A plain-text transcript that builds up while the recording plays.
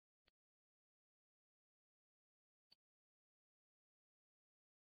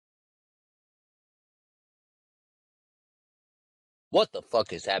What the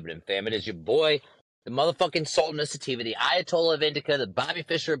fuck is happening, fam? It is your boy, the motherfucking Sultan of Sativa, the Ayatollah of Indica, the Bobby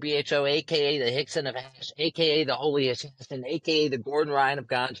Fischer of BHO, a.k.a. the Hickson of Hash, a.k.a. the Holy Assassin, a.k.a. the Gordon Ryan of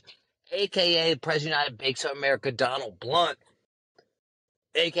Ganj, a.k.a. President of the United Bakes of America, Donald Blunt,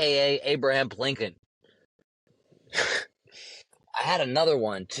 a.k.a. Abraham Lincoln. I had another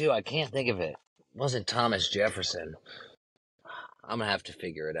one, too. I can't think of it. It wasn't Thomas Jefferson. I'm going to have to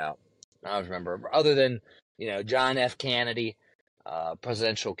figure it out. I don't remember. Other than, John F. Kennedy,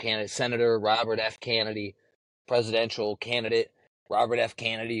 presidential candidate, Senator Robert F. Kennedy, presidential candidate Robert F.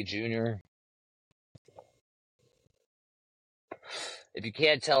 Kennedy Jr. If you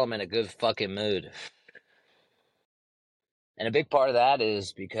can't tell, I'm in a good fucking mood. And a big part of that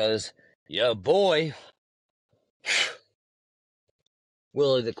is because your boy,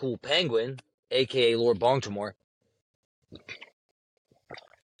 Willie the Cool Penguin, a.k.a. Lord Baltimore,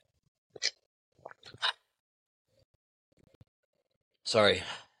 sorry,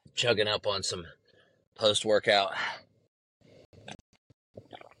 chugging up on some post-workout.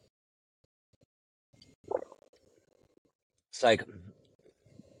 It's like,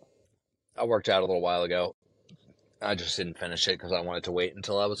 I worked out a little while ago. I just didn't finish it because I wanted to wait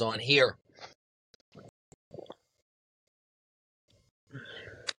until I was on here.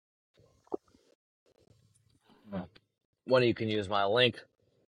 One of you can use my link.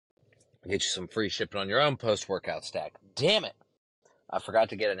 Get you some free shipping on your own post-workout stack. Damn it. I forgot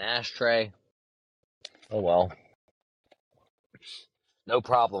to get an ashtray. Oh well. No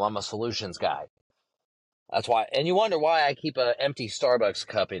problem. I'm a solutions guy. That's why. And you wonder why I keep an empty Starbucks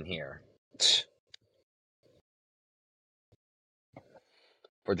cup in here.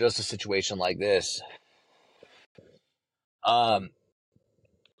 For just a situation like this. Back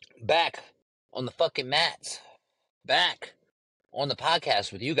on the fucking mats. Back on the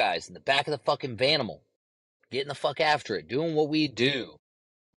podcast with you guys in the back of the fucking Vanimal. Getting the fuck after it. Doing what we do.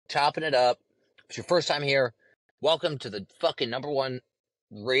 Chopping it up. If it's your first time here, welcome to the fucking #1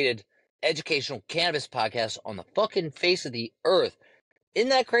 rated educational cannabis podcast on the fucking face of the earth. Isn't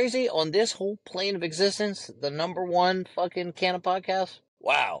that crazy? On this whole plane of existence, the #1 fucking cannabis podcast?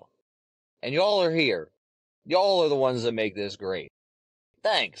 Wow. And y'all are here. Y'all are the ones that make this great.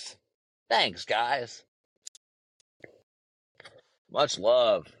 Thanks. Thanks, guys. Much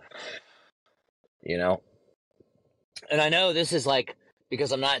love. And I know this is like,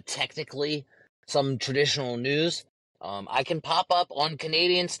 because I'm not technically some traditional news, I can pop up on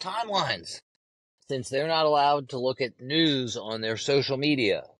Canadians' timelines since they're not allowed to look at news on their social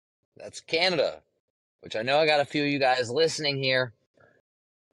media. That's Canada, which I know I got a few of you guys listening here.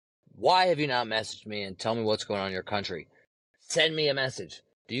 Why have you not messaged me and tell me what's going on in your country? Send me a message.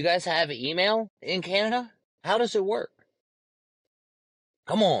 Do you guys have email in Canada? How does it work?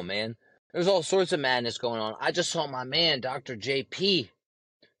 Come on, man. There's all sorts of madness going on. I just saw my man, Dr. JP.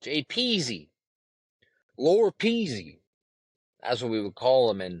 JPeasy. Lore Peasy. That's what we would call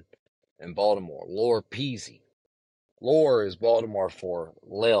him in Baltimore. Lore Peasy. Lore is Baltimore for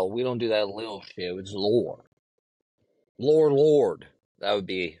Lil. We don't do that Lil shit. It's lore. Lord. That would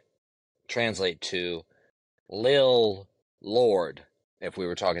be, translate to Lil Lord. If we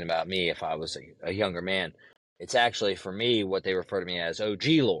were talking about me, if I was a younger man. It's actually, for me, what they refer to me as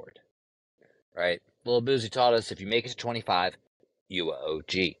OG Lord. Right? Lil Boozy taught us, if you make it to 25, you are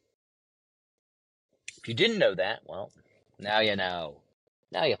OG. If you didn't know that, well, now you know.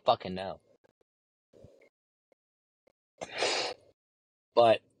 Now you fucking know.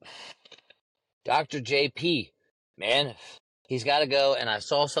 But Dr. JP, man, he's got to go. And I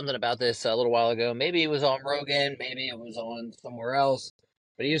saw something about this a little while ago. Maybe it was on Rogan. Maybe it was on somewhere else.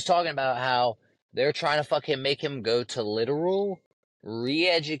 But he was talking about how they're trying to fucking make him go to literal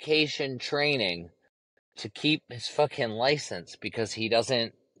re-education training to keep his fucking license because he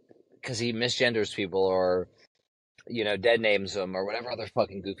misgenders people or, dead names them or whatever other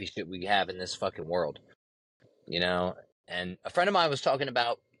fucking goofy shit we have in this fucking world. And a friend of mine was talking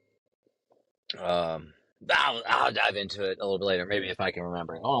about, I'll dive into it a little bit later, maybe if I can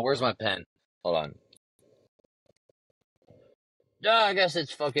remember. Hold on, where's my pen? Hold on. I guess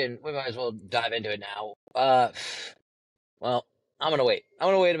it's fucking, we might as well dive into it now. Well, I'm gonna wait. I'm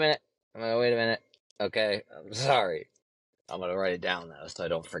gonna wait a minute. Okay, I'm sorry. I'm gonna write it down though, so I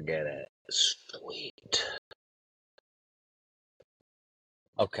don't forget it. Sweet.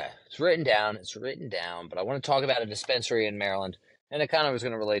 Okay, it's written down, but I want to talk about a dispensary in Maryland, and it kind of was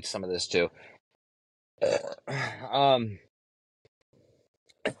going to relate to some of this too.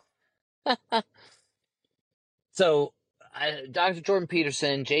 So, Dr. Jordan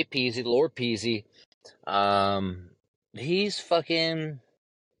Peterson, Jay Peasy, Lord Peasy, he's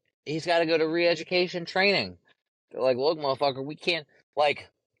got to go to re-education training They're like, look, motherfucker, we can't, like,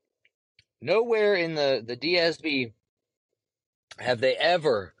 nowhere in the DSB have they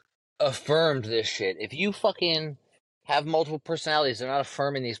ever affirmed this shit. If you fucking have multiple personalities, they're not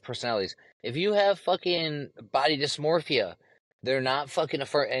affirming these personalities. If you have fucking body dysmorphia, they're not fucking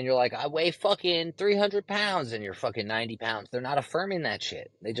affirming, and you're like, I weigh fucking 300 pounds and you're fucking 90 pounds. They're not affirming that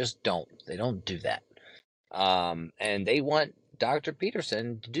shit. They just don't. They don't do that. And they want Dr.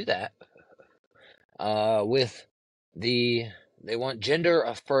 Peterson to do that, they want gender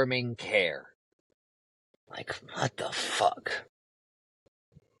affirming care. Like, what the fuck?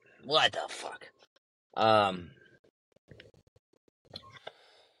 What the fuck?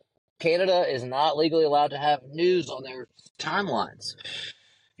 Canada is not legally allowed to have news on their timelines. If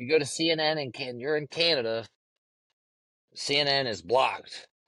you go to CNN and you're in Canada, CNN is blocked.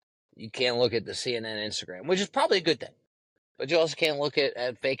 You can't look at the CNN Instagram, which is probably a good thing. But you also can't look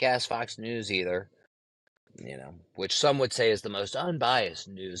at fake-ass Fox News either, you know, which some would say is the most unbiased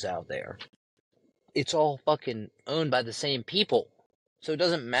news out there. It's all fucking owned by the same people. So it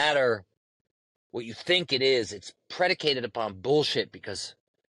doesn't matter what you think it is. It's predicated upon bullshit because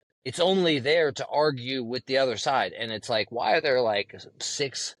it's only there to argue with the other side. And it's like, why are there like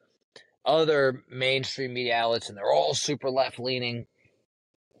 6 other mainstream media outlets and they're all super left-leaning?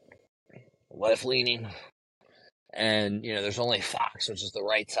 And, you know, there's only Fox, which is the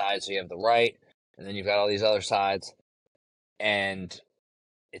right side. So you have the right, and then you've got all these other sides. And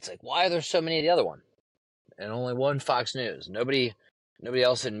it's like, why are there so many of the other one? And only one Fox News. Nobody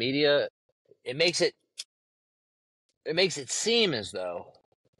else in media. It makes it seem as though,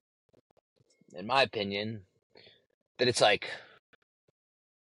 in my opinion, that it's like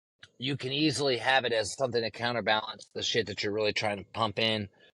you can easily have it as something to counterbalance the shit that you're really trying to pump in.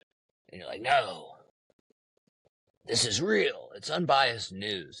 And you're like, no, this is real. It's unbiased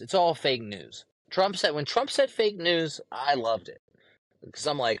news. It's all fake news. When Trump said fake news, I loved it. Because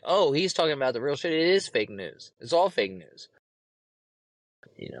I'm like, oh, he's talking about the real shit. It is fake news. It's all fake news.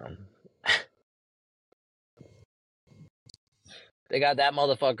 You know. They got that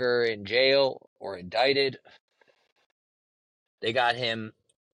motherfucker in jail or indicted. They got him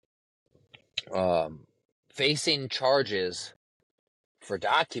facing charges for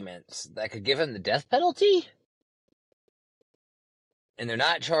documents that could give him the death penalty. And they're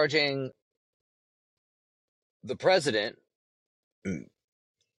not charging the president, and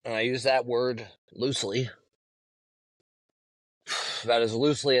I use that word loosely, about as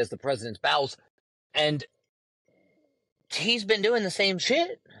loosely as the president's bowels, and he's been doing the same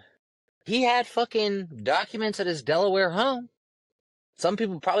shit. He had fucking documents at his Delaware home. Some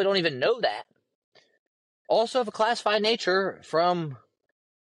people probably don't even know that. Also of a classified nature from,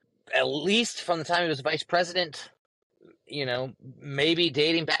 at least from the time he was vice president, you know, maybe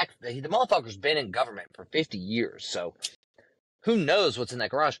dating back. The motherfucker's been in government for 50 years, so who knows what's in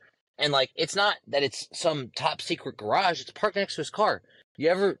that garage. And, like, it's not that it's some top secret garage. It's parked next to his car. You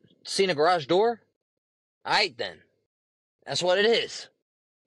ever seen a garage door? Alright, then. That's what it is.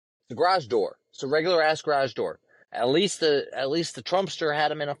 It's a garage door. It's a regular-ass garage door. At least the Trumpster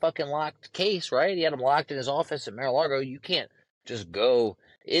had him in a fucking locked case, right? He had him locked in his office at Mar-a-Lago. You can't just go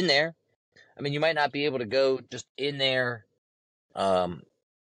in there. I mean, you might not be able to go just in there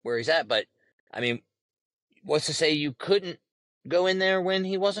where he's at, but, I mean, what's to say you couldn't go in there when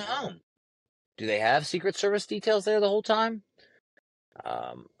he wasn't home? Do they have Secret Service details there the whole time?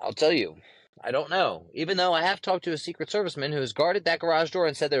 I'll tell you, I don't know. Even though I have talked to a Secret Serviceman who has guarded that garage door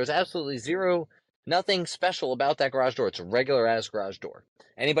and said there was absolutely nothing special about that garage door. It's a regular-ass garage door.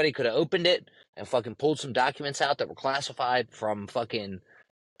 Anybody could have opened it and fucking pulled some documents out that were classified from fucking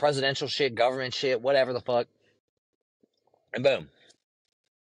presidential shit, government shit, whatever the fuck. And boom.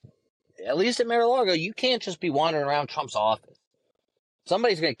 At least at Mar-a-Lago, you can't just be wandering around Trump's office.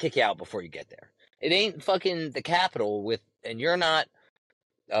 Somebody's going to kick you out before you get there. It ain't fucking the Capitol and you're not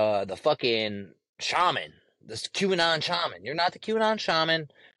the fucking shaman, this QAnon shaman. You're not the QAnon shaman.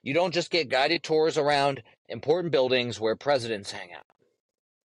 You don't just get guided tours around important buildings where presidents hang out.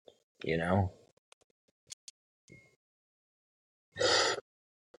 You know?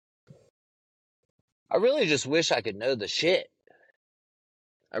 I really just wish I could know the shit.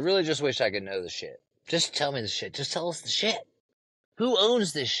 Just tell me the shit. Just tell us the shit. Who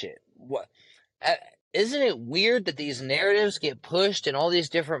owns this shit? What? Isn't it weird that these narratives get pushed in all these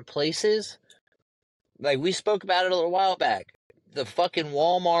different places? Like, we spoke about it a little while back. The fucking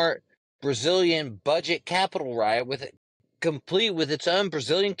Walmart Brazilian budget capital riot complete with its own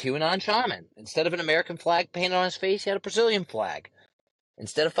Brazilian QAnon shaman. Instead of an American flag painted on his face, he had a Brazilian flag.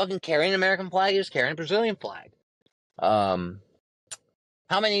 Instead of fucking carrying an American flag, he was carrying a Brazilian flag.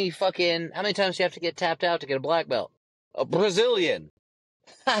 How many times do you have to get tapped out to get a black belt? A Brazilian.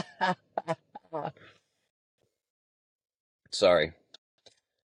 Sorry.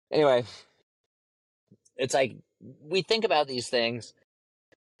 Anyway, it's like, we think about these things.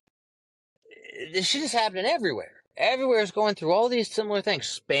 This shit is happening everywhere. Everywhere is going through all these similar things.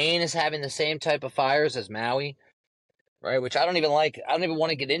 Spain is having the same type of fires as Maui, right? Which I don't even like. I don't even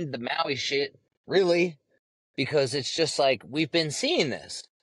want to get into the Maui shit, really, because it's just like, we've been seeing this.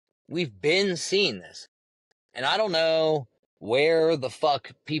 We've been seeing this. And I don't know where the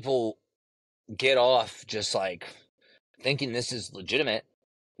fuck people get off just like thinking this is legitimate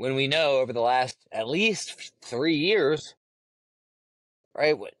when we know over the last at least 3 years,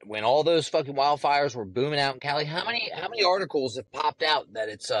 right, when all those fucking wildfires were booming out in Cali, how many articles have popped out that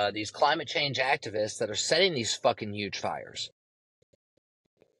it's these climate change activists that are setting these fucking huge fires?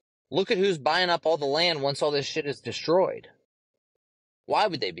 Look at who's buying up all the land once all this shit is destroyed. Why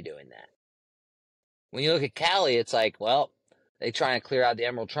would they be doing that? When you look at Cali, it's like, well, they try and clear out the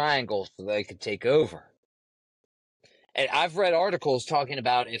Emerald Triangle so they could take over. And I've read articles talking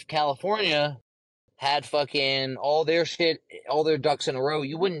about if California had fucking all their shit, all their ducks in a row,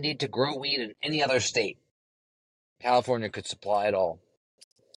 you wouldn't need to grow weed in any other state. California could supply it all.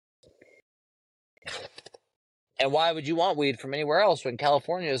 And why would you want weed from anywhere else when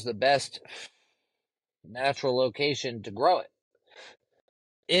California is the best natural location to grow it?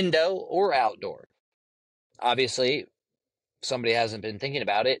 Indo or outdoor. Obviously, somebody hasn't been thinking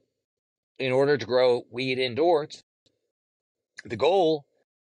about it. In order to grow weed indoors, the goal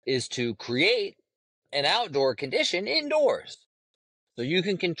is to create an outdoor condition indoors. So you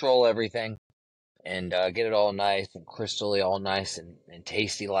can control everything and get it all nice and crystally all nice and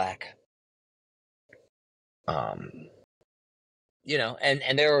tasty lack. You know,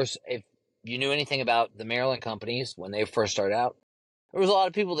 and there was, if you knew anything about the Maryland companies when they first started out, there was a lot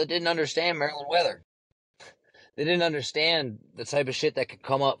of people that didn't understand Maryland weather. They didn't understand the type of shit that could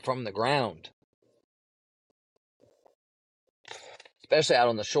come up from the ground. Especially out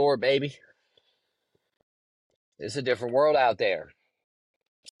on the shore, baby. It's a different world out there.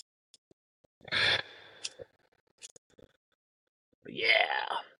 But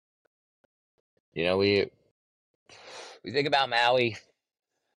yeah. You know, we think about Maui,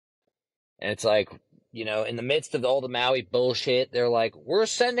 and it's like, you know, in the midst of all the Maui bullshit, they're like, we're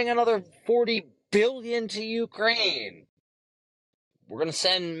sending another $40 billion to Ukraine. We're going to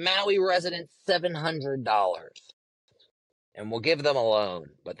send Maui residents $700. And we'll give them a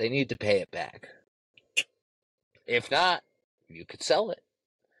loan, but they need to pay it back. If not, you could sell it.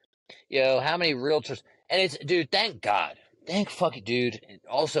 You know, how many realtors... And it's... Dude, thank God. Thank fucking dude. And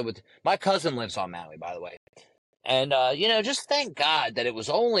also, with my cousin lives on Maui, by the way. And, you know, just thank God that it was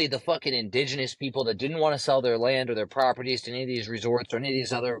only the fucking indigenous people that didn't want to sell their land or their properties to any of these resorts or any of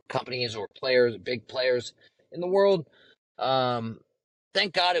these other companies or players, big players in the world.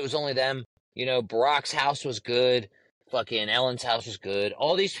 Thank God it was only them. You know, Barack's house was good. Fucking Ellen's house was good.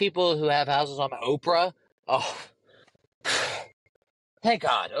 All these people who have houses on Oprah. Oh, thank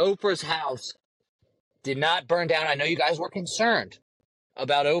God. Oprah's house did not burn down. I know you guys were concerned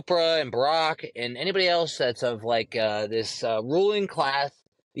about Oprah and Barack and anybody else that's of like this ruling class.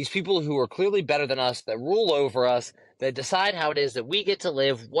 These people who are clearly better than us, that rule over us, that decide how it is that we get to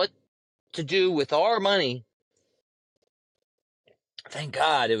live, what to do with our money. Thank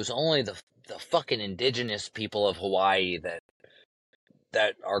God it was only the fucking indigenous people of Hawaii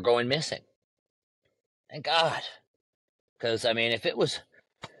that are going missing. Thank God. Because, I mean, if Oprah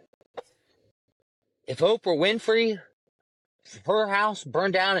Winfrey, her house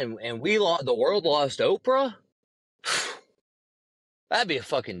burned down and the world lost Oprah, that'd be a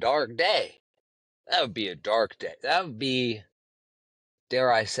fucking dark day. That would be a dark day. That would be,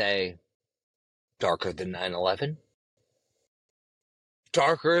 dare I say, darker than 9/11.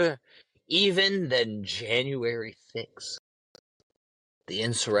 Darker even than January 6th. The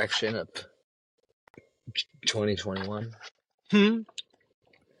insurrection of 2021.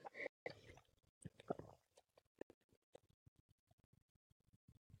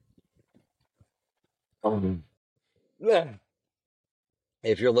 Yeah.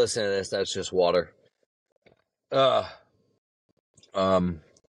 If you're listening to this, that's just water. You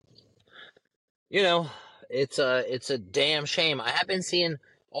know, it's a damn shame. I have been seeing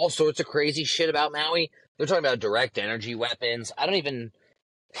all sorts of crazy shit about Maui. They're talking about direct energy weapons. I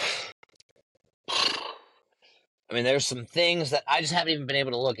mean, there's some things that I just haven't even been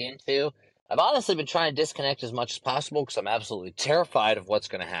able to look into. I've honestly been trying to disconnect as much as possible because I'm absolutely terrified of what's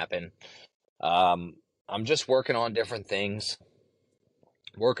going to happen. I'm just working on different things,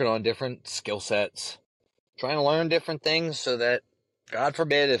 working on different skill sets, trying to learn different things so that God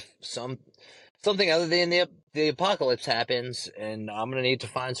forbid if something other than the apocalypse happens, and I'm gonna need to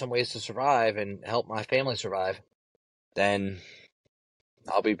find some ways to survive and help my family survive, then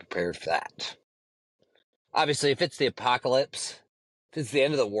I'll be prepared for that. Obviously, if it's the apocalypse, if it's the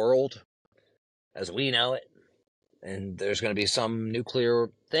end of the world as we know it, and there's going to be some nuclear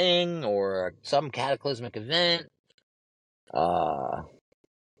thing or some cataclysmic event,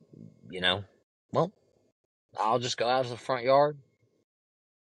 you know, well, I'll just go out to the front yard,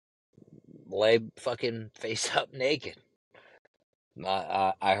 lay fucking face up naked.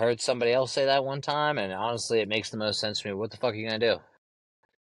 I heard somebody else say that one time, and honestly, it makes the most sense to me. What the fuck are you gonna do?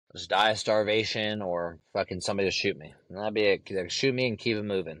 Just die of starvation, or fucking somebody to shoot me? And that'd be it. Shoot me and keep it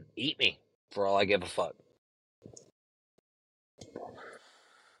moving. Eat me, for all I give a fuck.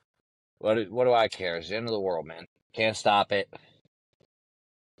 What do I care? It's the end of the world, man. Can't stop it.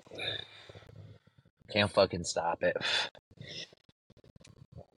 Can't fucking stop it.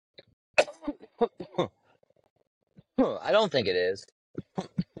 I don't think it is.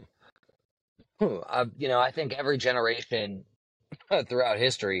 I think every generation throughout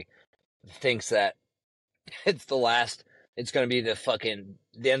history thinks that it's the last. It's going to be the end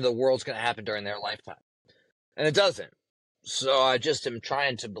of the world's going to happen during their lifetime, and it doesn't. So I just am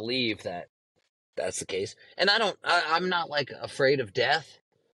trying to believe that that's the case, and I'm not like afraid of death.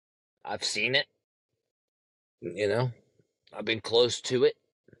 I've seen it. I've been close to it,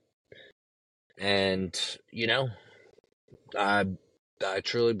 and I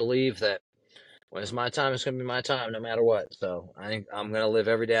truly believe that when it's my time, it's going to be my time, no matter what. So I think I'm going to live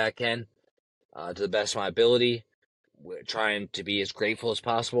every day I can to the best of my ability. We're trying to be as grateful as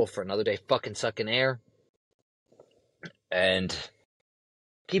possible for another day fucking sucking air. And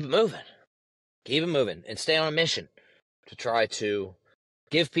keep it moving. Keep it moving. And stay on a mission to try to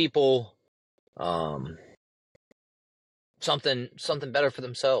give people something better for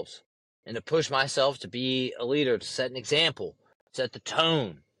themselves. And to push myself to be a leader, to set an example, set the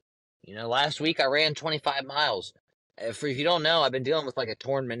tone. Last week I ran 25 miles. If you don't know, I've been dealing with like a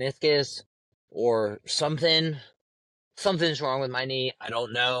torn meniscus or something. Something's wrong with my knee. I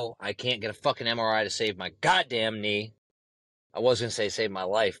don't know. I can't get a fucking MRI to save my goddamn knee. I was going to say save my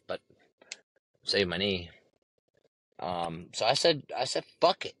life, but save my knee. So I said,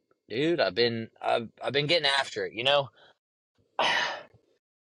 fuck it, dude. I've been getting after it,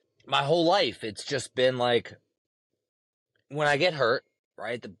 my whole life. It's just been like, when I get hurt,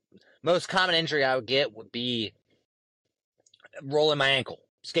 right? The most common injury I would get would be rolling my ankle,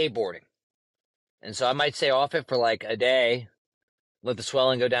 skateboarding. And so I might stay off it for like a day, let the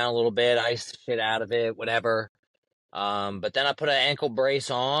swelling go down a little bit, ice shit out of it, whatever. But then I put an ankle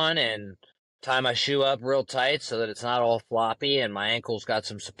brace on and tie my shoe up real tight so that it's not all floppy and my ankle's got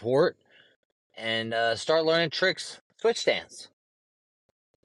some support, and start learning tricks, switch stands,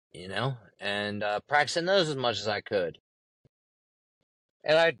 and practicing those as much as I could.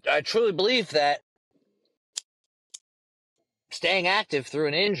 And I truly believe that staying active through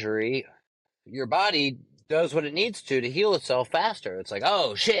an injury, your body does what it needs to heal itself faster. It's like,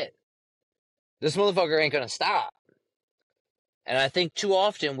 oh shit, this motherfucker ain't gonna stop. And I think too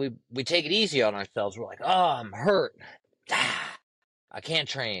often we take it easy on ourselves. We're like, oh, I'm hurt. I can't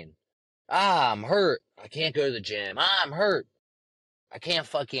train. I'm hurt. I can't go to the gym. I'm hurt. I can't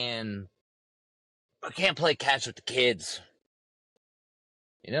play catch with the kids.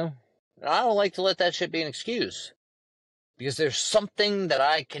 And I don't like to let that shit be an excuse. Because there's something that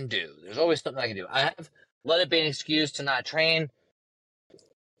I can do. There's always something I can do. I have let it be an excuse to not train.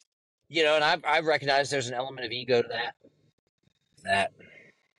 And I've recognized there's an element of ego to that.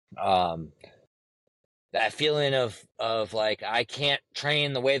 That feeling of like, I can't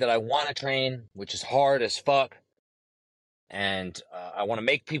train the way that I want to train, which is hard as fuck. And I want to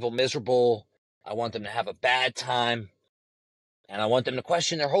make people miserable. I want them to have a bad time. And I want them to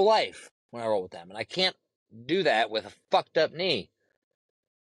question their whole life when I roll with them. And I can't do that with a fucked up knee.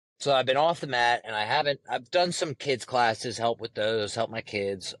 So I've been off the mat, and I've done some kids classes, help with those, help my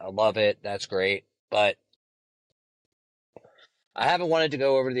kids. I love it. That's great. But I haven't wanted to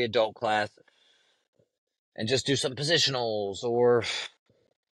go over to the adult class and just do some positionals or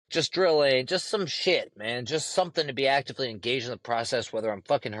just drilling, just some shit, man. Just something to be actively engaged in the process, whether I'm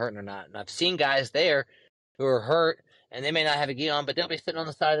fucking hurting or not. And I've seen guys there who are hurt, and they may not have a gi on, but they'll be sitting on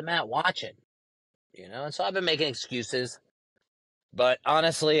the side of the mat watching, And so I've been making excuses. But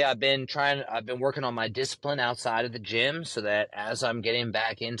honestly, I've been working on my discipline outside of the gym so that as I'm getting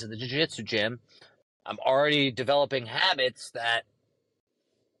back into the jiu-jitsu gym, I'm already developing habits that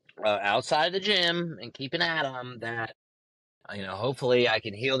outside of the gym and keeping at them that, hopefully I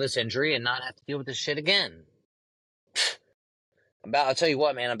can heal this injury and not have to deal with this shit again. I'll tell you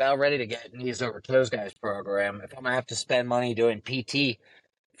what, man, I'm about ready to get Knees Over Toes Guys program. If I'm gonna have to spend money doing PT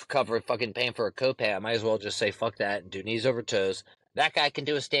for cover fucking paying for a copay, I might as well just say fuck that and do Knees Over Toes. That guy can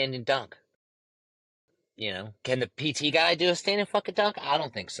do a standing dunk. You know, can the PT guy do a standing fucking dunk? I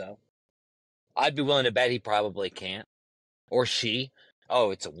don't think so. I'd be willing to bet he probably can't. Or she.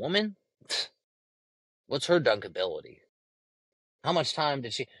 Oh, it's a woman? What's her dunk ability? How much time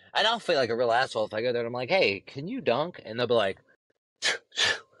did she... I don't feel like a real asshole if I go there and I'm like, hey, can you dunk? And they'll be like,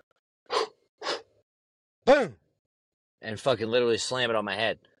 boom! And fucking literally slam it on my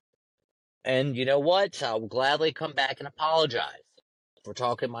head. And you know what? I'll gladly come back and apologize for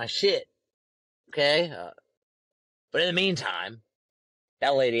talking my shit. Okay? But in the meantime,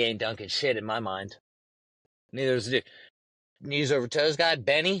 that lady ain't dunking shit in my mind. Neither is the Knees Over Toes guy,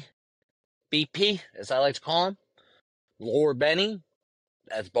 Benny. BP, as I like to call him. Lord Benny.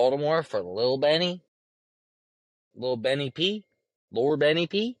 That's Baltimore for Lil Benny. Lil Benny P. Lord Benny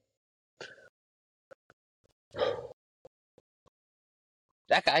P.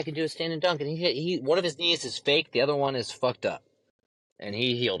 That guy can do a standing dunk, and he one of his knees is fake, the other one is fucked up. And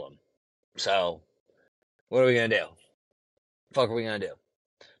he healed him. So, what are we gonna do? Fuck are we gonna do?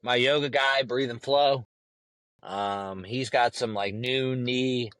 My yoga guy, Breathe and Flow, he's got some like new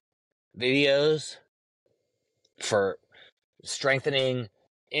knee videos for strengthening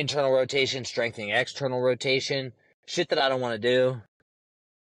internal rotation, strengthening external rotation. Shit that I don't want to do,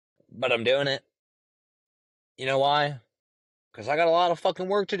 but I'm doing it. You know why? Because I got a lot of fucking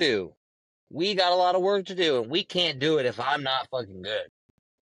work to do. We got a lot of work to do, and we can't do it if I'm not fucking good.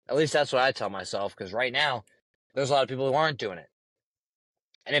 At least that's what I tell myself, because right now, there's a lot of people who aren't doing it.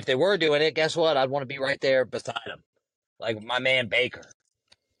 And if they were doing it, guess what? I'd want to be right there beside them. Like my man Baker.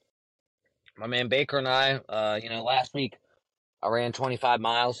 My man Baker and I, last week I ran 25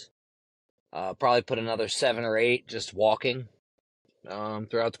 miles. Probably put another 7 or 8 just walking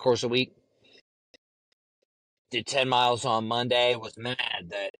throughout the course of the week. Did 10 miles on Monday. Was mad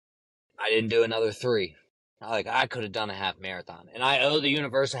that I didn't do another 3. I could have done a half marathon. And I owe the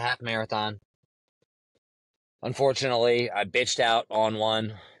universe a half marathon. Unfortunately, I bitched out on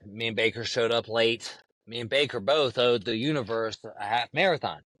one. Me and Baker showed up late. Me and Baker both owed the universe a half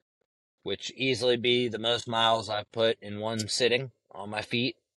marathon, which easily be the most miles I've put in one sitting on my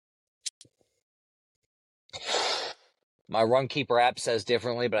feet. My Runkeeper app says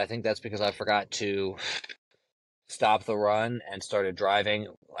differently, but I think that's because I forgot to stop the run and started driving,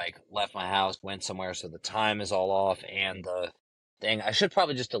 left my house, went somewhere, so the time is all off, and the thing. I should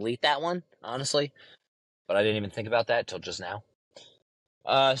probably just delete that one, honestly, but I didn't even think about that till just now.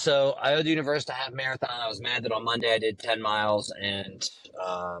 So I owed the universe a half marathon. I was mad that on Monday I did 10 miles and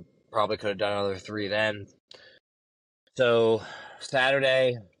probably could have done another 3 then. So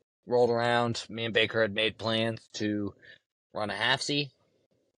Saturday rolled around. Me and Baker had made plans to run a half-C.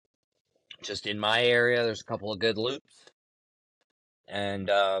 Just in my area, there's a couple of good loops. And,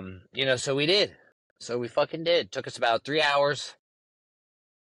 so we did. So we fucking did. Took us about 3 hours.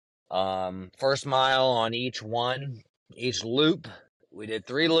 First mile on each loop. We did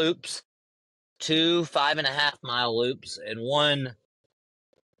 3 loops, 2 5.5 mile loops, and 1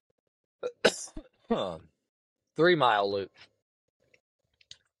 3 mile loop.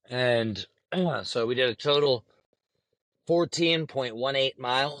 And so we did a total 14.18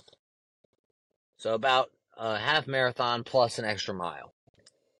 miles. So about a half marathon plus an extra mile,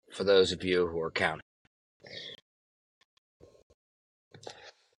 for those of you who are counting.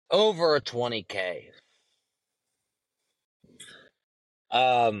 Over a 20K.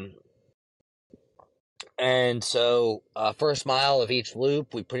 And so, first mile of each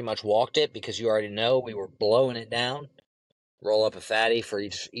loop, we pretty much walked it because you already know we were blowing it down. Roll up a fatty for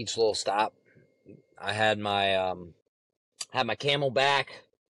each little stop. I had my Camelback,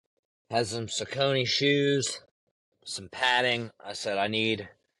 had some Saucony shoes, some padding. I said I need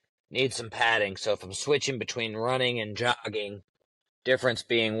some padding. So if I'm switching between running and jogging, difference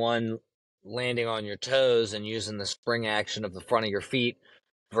being one landing on your toes and using the spring action of the front of your feet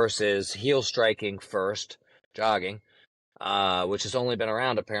versus heel striking first, jogging, which has only been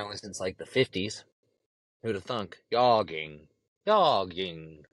around apparently since the 50s. Who'd have thunk? Jogging.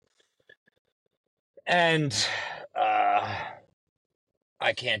 And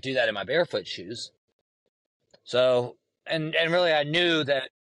I can't do that in my barefoot shoes. So, and really I knew that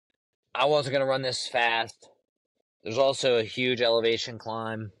I wasn't going to run this fast. There's also a huge elevation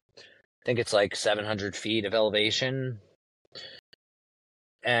climb. I think it's 700 feet of elevation.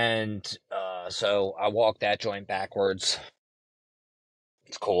 And so I walked that joint backwards.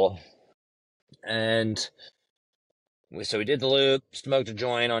 It's cool. And so we did the loop, smoked a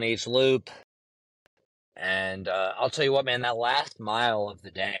joint on each loop. And I'll tell you what, man, that last mile of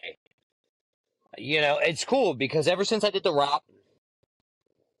the day, it's cool because ever since I did the route,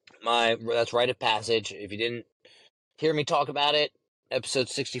 that's rite of passage. If you didn't hear me talk about it, episode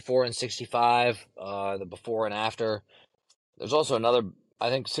 64 and 65, the before and after. There's also another, I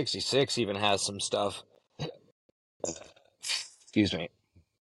think 66 even has some stuff. Excuse me.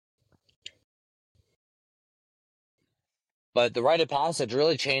 But the rite of passage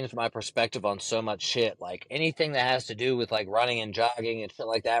really changed my perspective on so much shit. Like anything that has to do with like running and jogging and shit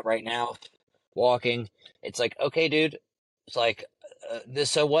like that right now, walking, it's like, okay, dude, it's like,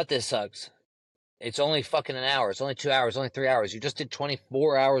 so what, this sucks. It's only fucking an hour. It's only 2 hours, only 3 hours. You just did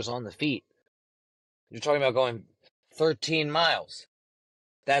 24 hours on the feet. You're talking about going 13 miles.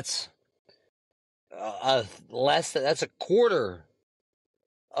 That's that's a quarter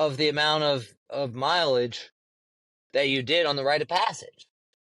of the amount of mileage that you did on the rite of passage.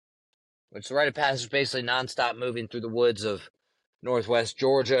 Which the rite of passage is basically nonstop moving through the woods of northwest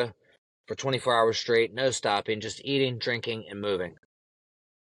Georgia for 24 hours straight, no stopping, just eating, drinking, and moving.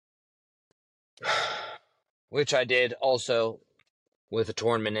 Which I did also with a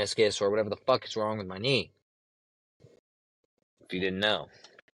torn meniscus or whatever the fuck is wrong with my knee. If you didn't know.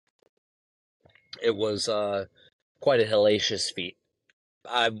 It was quite a hellacious feat.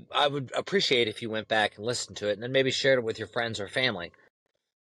 I would appreciate if you went back and listened to it and then maybe shared it with your friends or family.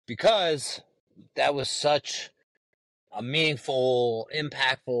 Because that was such a meaningful,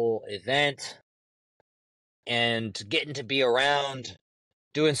 impactful event. And getting to be around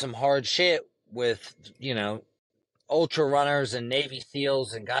doing some hard shit with, ultra runners and Navy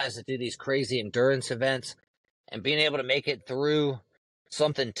SEALs and guys that do these crazy endurance events and being able to make it through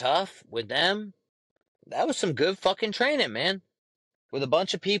something tough with them, that was some good fucking training, man. With a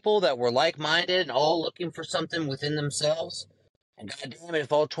bunch of people that were like-minded and all looking for something within themselves. And goddamn it,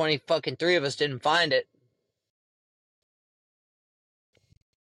 if all 20 fucking 3 of us didn't find it.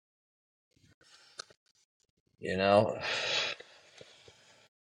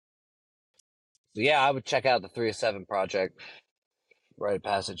 Yeah, I would check out the 307 project, rite of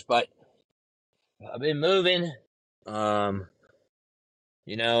passage. But I've been moving, and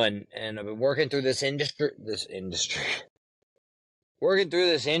I've been working through this industry, working through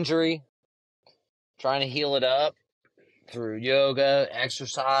this injury, trying to heal it up through yoga,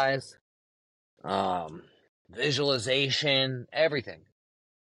 exercise, visualization, everything.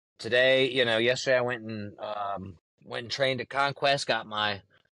 Today, yesterday I went and trained at Conquest, got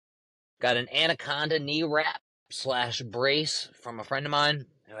an anaconda knee wrap / brace from a friend of mine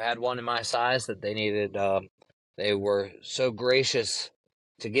who had one in my size that they needed. They were so gracious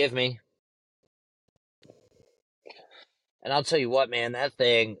to give me. And I'll tell you what, man, that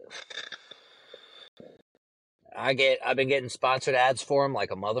thing, I've been getting sponsored ads for them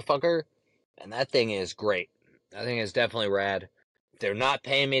like a motherfucker, and that thing is great. That thing is definitely rad. They're not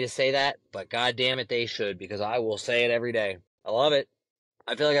paying me to say that, but god damn it, they should, because I will say it every day. I love it.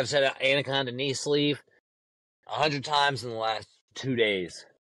 I feel like I've said anaconda knee sleeve 100 times in the last 2 days.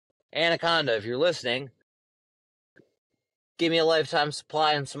 Anaconda, if you're listening, give me a lifetime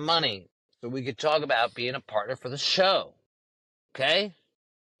supply and some money so we could talk about being a partner for the show. Okay?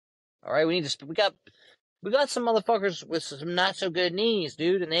 All right, we got some motherfuckers with some not so good knees,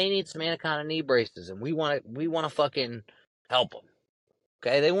 dude, and they need some anaconda knee braces, and we want to fucking help them.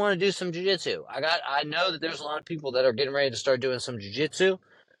 Okay, they want to do some jiu-jitsu. I know that there's a lot of people that are getting ready to start doing some jiu-jitsu,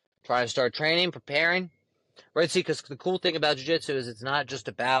 trying to start training, preparing. Right, see, because the cool thing about jiu-jitsu is it's not just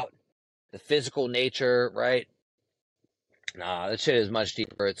about the physical nature, right? Nah, that shit is much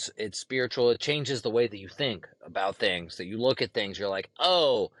deeper. It's spiritual. It changes the way that you think about things, that you look at things. You're like,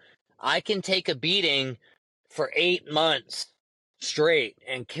 oh, I can take a beating for 8 months straight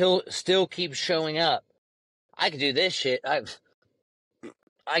and still keep showing up. I could do this shit.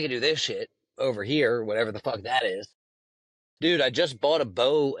 I could do this shit over here, whatever the fuck that is. Dude, I just bought a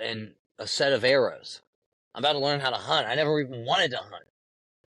bow and a set of arrows. I'm about to learn how to hunt. I never even wanted to hunt.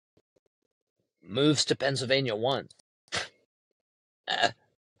 Moves to Pennsylvania once.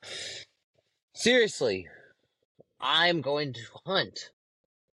 Seriously, I'm going to hunt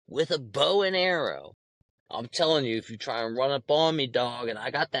with a bow and arrow. I'm telling you, if you try and run up on me, dog, and I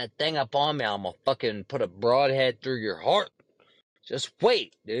got that thing up on me, I'm gonna fucking put a broadhead through your heart. Just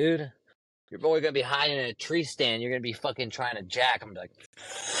wait, dude. You're probably gonna be hiding in a tree stand. You're gonna be fucking trying to jack. I'm like,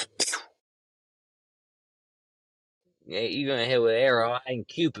 yeah, you're gonna hit with an arrow. I ain't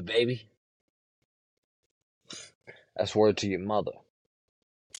Cupid, baby. That's word to your mother.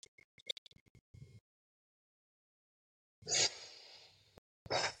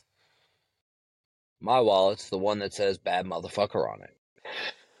 My wallet's the one that says bad motherfucker on it.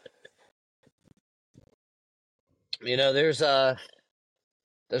 There's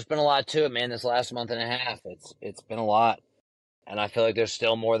been a lot to it, man. This last month and a half, it's been a lot, and I feel like there's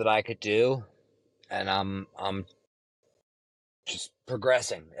still more that I could do, and I'm just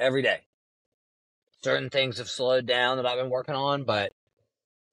progressing every day. Certain things have slowed down that I've been working on, but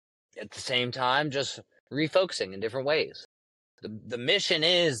at the same time, just refocusing in different ways. The mission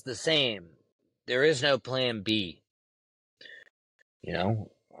is the same. There is no plan B.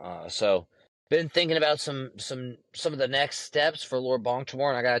 So been thinking about some of the next steps for Lord Baltimore,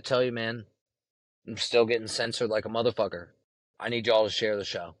 and I gotta tell you, man, I'm still getting censored like a motherfucker. I need y'all to share the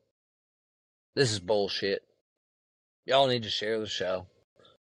show. This is bullshit. Y'all need to share the show.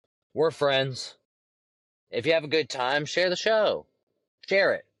 We're friends. If you have a good time, share the show.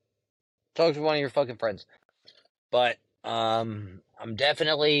 Share it. Talk to one of your fucking friends. But I'm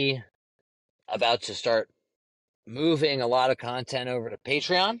definitely about to start moving a lot of content over to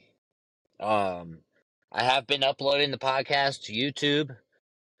Patreon. I have been uploading the podcast to YouTube.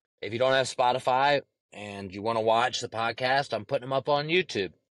 If you don't have Spotify and you want to watch the podcast, I'm putting them up on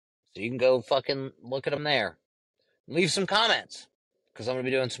YouTube. So you can go fucking look at them there. Leave some comments, because I'm going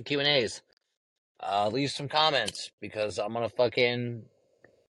to be doing some Q&As. Leave some comments, because I'm going to fucking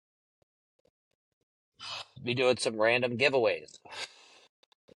be doing some random giveaways.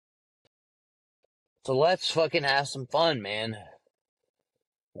 So let's fucking have some fun, man.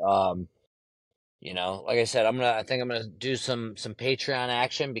 Like I said, I think I'm gonna do some Patreon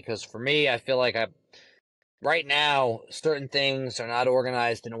action, because for me, I feel like right now, certain things are not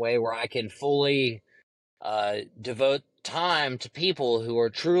organized in a way where I can fully devote time to people who are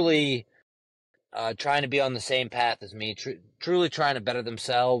truly trying to be on the same path as me, truly trying to better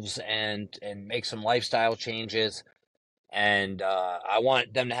themselves and make some lifestyle changes. And I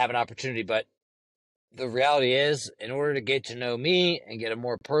want them to have an opportunity. But the reality is, in order to get to know me and get a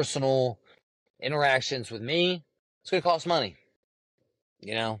more personal interactions with me, it's going to cost money,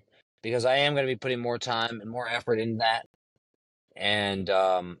 because I am going to be putting more time and more effort into that. And,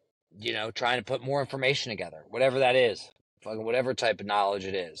 trying to put more information together, whatever that is, fucking whatever type of knowledge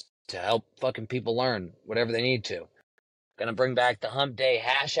it is, to help fucking people learn whatever they need to. Gonna bring back the Hump Day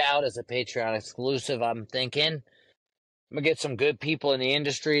Hash Out as a Patreon exclusive, I'm thinking. I'm gonna get some good people in the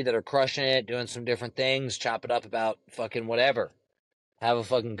industry that are crushing it, doing some different things, chop it up about fucking whatever. Have a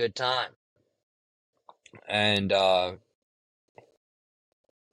fucking good time. And,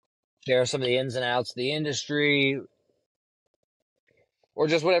 share some of the ins and outs of the industry, or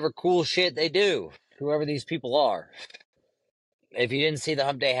just whatever cool shit they do, whoever these people are. If you didn't see the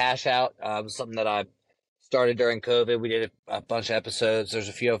Hump Day Hash Out, it was something that I started during COVID. We did a bunch of episodes. There's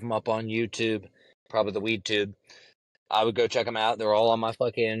a few of them up on YouTube, probably the Weed Tube. I would go check them out. They're all on my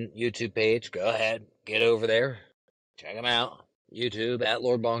fucking YouTube page. Go ahead, get over there, check them out. YouTube at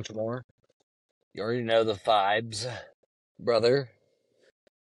Lord Baltimore. You already know the vibes, brother.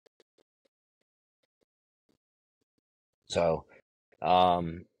 So,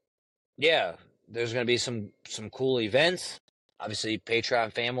 yeah, there's gonna be some cool events. Obviously,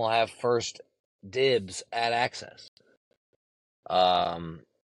 Patreon fam will have first dibs at access.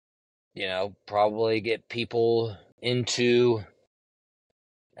 Probably get people into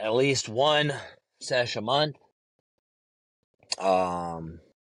at least one sesh a month.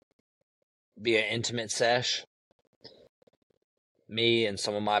 Be an intimate sesh. Me and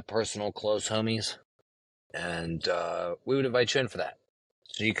some of my personal close homies. And we would invite you in for that.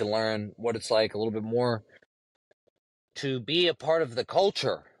 So you can learn what it's like a little bit more to be a part of the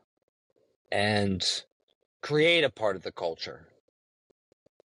culture and create a part of the culture.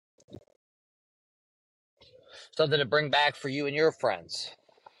 Something to bring back for you and your friends.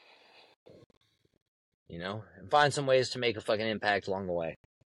 And find some ways to make a fucking impact along the way.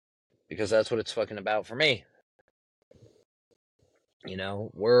 Because that's what it's fucking about for me.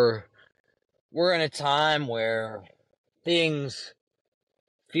 We're in a time where things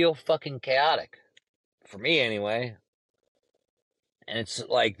feel fucking chaotic. For me, anyway. And it's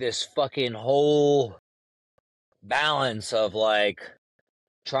like this fucking whole balance of, like,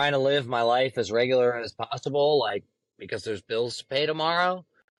 trying to live my life as regular as possible, like, because there's bills to pay tomorrow.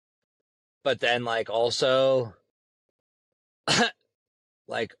 But then, like, also,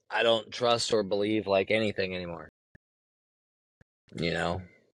 like, I don't trust or believe, like, anything anymore.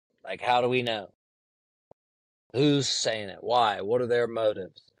 Like, how do we know? Who's saying it? Why? What are their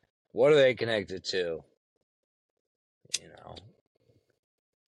motives? What are they connected to?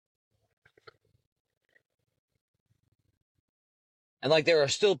 And, like, there are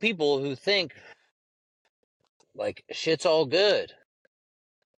still people who think, like, shit's all good.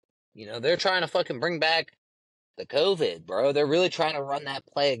 They're trying to fucking bring back the Coofid, bro. They're really trying to run that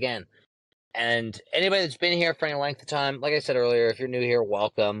play again. And anybody that's been here for any length of time, like I said earlier, if you're new here,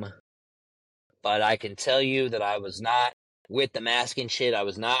 welcome. But I can tell you that I was not with the masking shit. I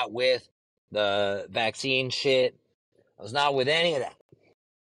was not with the vaccine shit. I was not with any of that.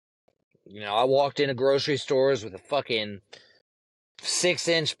 I walked into grocery stores with a fucking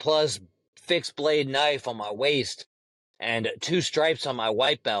 6-inch plus fixed blade knife on my waist and 2 stripes on my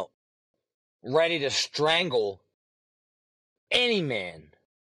white belt, ready to strangle any man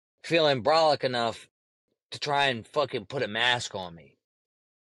feeling brolic enough to try and fucking put a mask on me.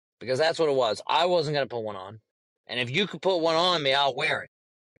 Because that's what it was. I wasn't going to put one on. And if you could put one on me, I'll wear it.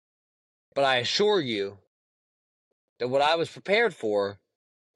 But I assure you that what I was prepared for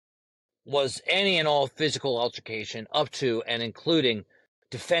was any and all physical altercation up to and including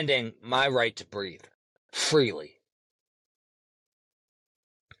defending my right to breathe freely.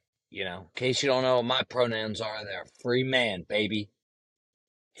 In case you don't know what my pronouns are, they're free man, baby.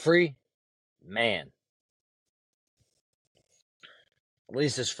 Free man. At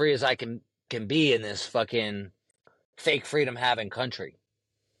least as free as I can be in this fucking fake freedom having country.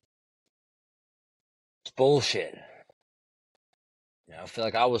 It's bullshit. I feel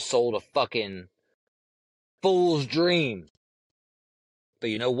like I was sold a fucking fool's dream. But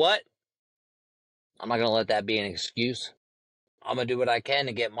you know what? I'm not going to let that be an excuse. I'm going to do what I can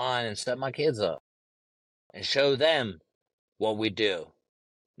to get mine and set my kids up. And show them what we do.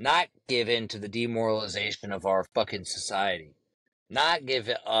 Not give in to the demoralization of our fucking society. Not give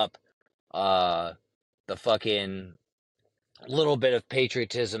up the fucking little bit of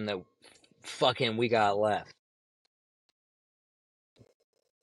patriotism that fucking we got left.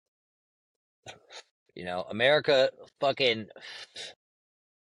 America fucking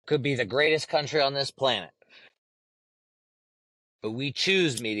could be the greatest country on this planet. But we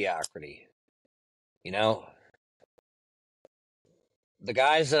choose mediocrity. The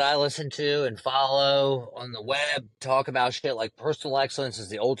guys that I listen to and follow on the web talk about shit like personal excellence is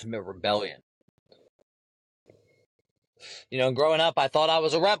the ultimate rebellion. Growing up, I thought I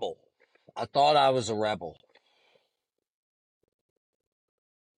was a rebel.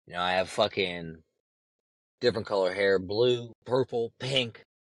 I have fucking different color hair, blue, purple, pink,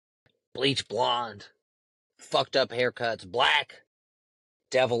 bleach blonde, fucked up haircuts, black,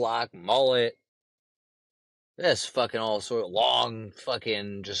 devil lock, mullet. This fucking all sort of long,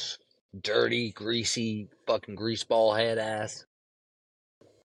 fucking just dirty, greasy, fucking greaseball head ass.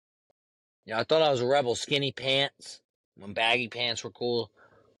 I thought I was a rebel. Skinny pants, when baggy pants were cool.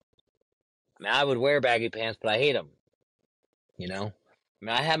 I would wear baggy pants, but I hate them.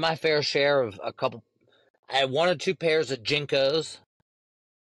 I had my fair share of I had 1 or 2 pairs of Jinkos,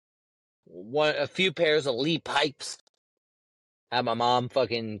 a few pairs of Lee pipes. Had my mom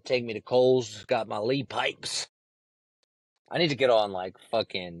fucking take me to Kohl's, got my Lee pipes. I need to get on like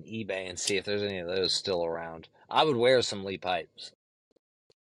fucking eBay and see if there's any of those still around. I would wear some Lee pipes.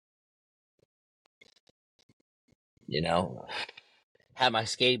 Had my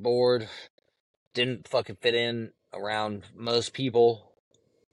skateboard, didn't fucking fit in around most people.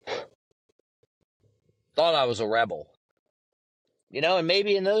 Thought I was a rebel. And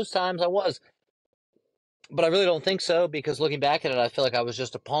maybe in those times I was. But I really don't think so, because looking back at it, I feel like I was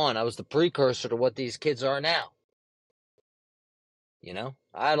just a pawn. I was the precursor to what these kids are now.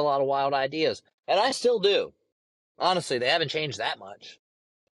 I had a lot of wild ideas. And I still do. Honestly, they haven't changed that much.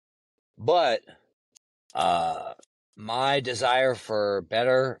 But my desire for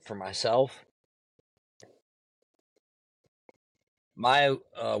better for myself, my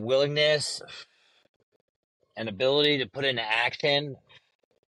willingness and ability to put into action,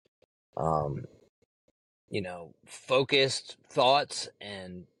 focused thoughts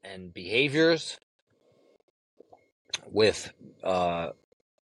and behaviors with, an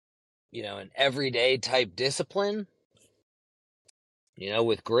everyday type discipline,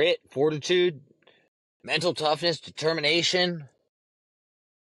 with grit, fortitude, mental toughness, determination.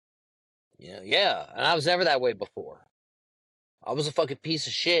 Yeah, and I was never that way before. I was a fucking piece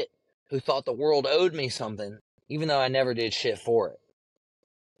of shit who thought the world owed me something, even though I never did shit for it.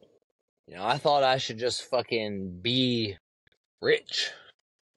 I thought I should just fucking be rich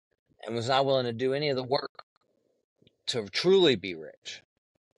and was not willing to do any of the work to truly be rich.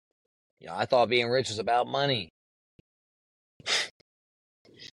 I thought being rich was about money.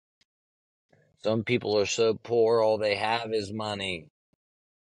 Some people are so poor, all they have is money.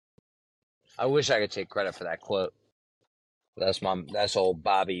 I wish I could take credit for that quote. That's old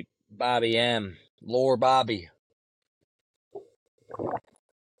Bobby M. Lore Bobby.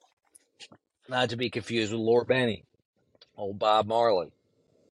 Not to be confused with Lore Benny. Old Bob Marley.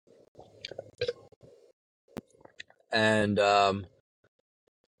 And,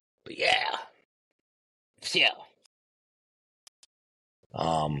 But yeah.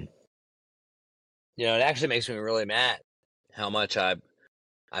 You know, it actually makes me really mad how much I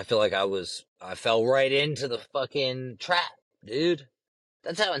feel like I fell right into the fucking trap, dude.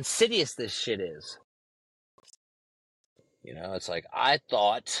 That's how insidious this shit is. You know, it's like I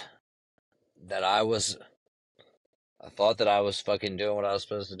thought that I was fucking doing what I was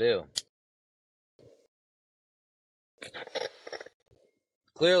supposed to do.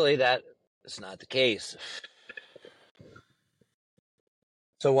 Clearly that is not the case.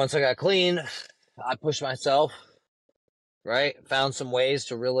 So once I got clean, I pushed myself, right? Found some ways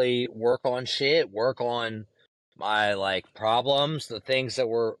to really work on shit, work on my like problems, the things that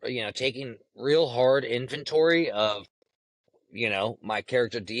were, you know, taking real hard inventory of, you know, my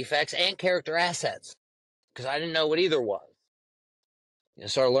character defects and character assets. Because I didn't know what either was. You know,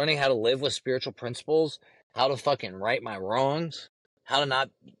 started learning how to live with spiritual principles, how to fucking right my wrongs, how to not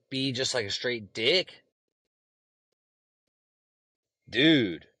be just like a straight dick.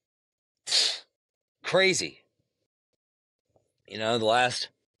 Dude. Crazy. You know, the last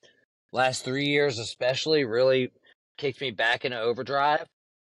 3 years especially really kicked me back into overdrive.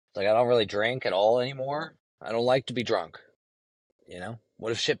 Like, I don't really drink at all anymore. I don't like to be drunk. You know?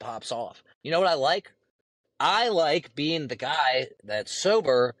 What if shit pops off? You know what I like? I like being the guy that's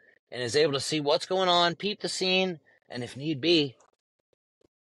sober and is able to see what's going on, peep the scene, and if need be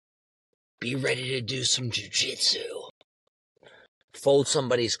ready to do some jujitsu. Fold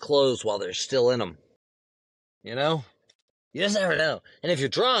somebody's clothes while they're still in them. You know? You just never know. And if you're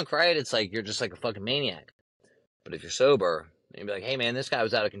drunk, right, it's like you're just like a fucking maniac. But if you're sober, you'd be like, hey man, this guy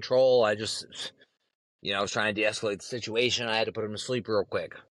was out of control. I just, you know, I was trying to de-escalate the situation. I had to put him to sleep real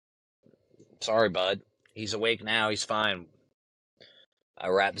quick. Sorry, bud. He's awake now. He's fine. I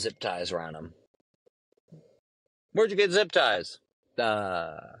wrap zip ties around him. Where'd you get zip ties?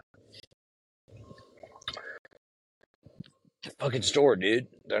 Fucking store, dude.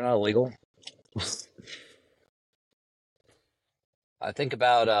 They're not illegal. I think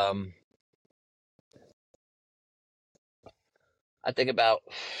about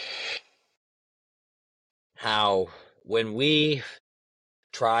how when we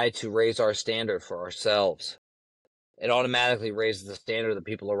try to raise our standard for ourselves, it automatically raises the standard of the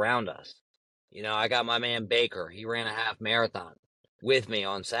people around us. You know, I got my man Baker. He ran a half marathon with me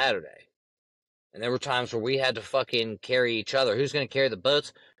on Saturday. And there were times where we had to fucking carry each other. Who's going to carry the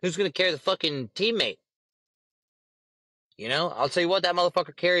boats? Who's going to carry the fucking teammate? You know, I'll tell you what, that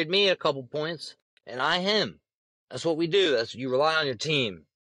motherfucker carried me a couple points, and I him. That's what we do. That's you rely on your team.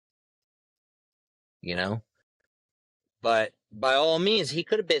 You know? But by all means, he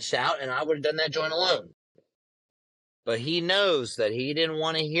could have bitched out, and I would have done that joint alone. But he knows that he didn't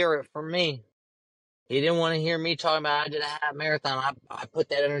want to hear it from me. He didn't want to hear me talking about I did a half marathon. I put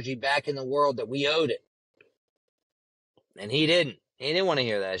that energy back in the world that we owed it. And he didn't. He didn't want to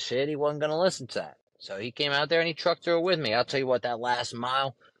hear that shit. He wasn't going to listen to that. So he came out there and he trucked through it with me. I'll tell you what, that last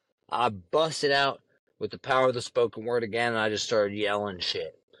mile, I busted out with the power of the spoken word again, and I just started yelling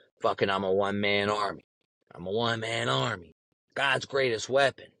shit. Fucking, I'm a one-man army. I'm a one-man army. God's greatest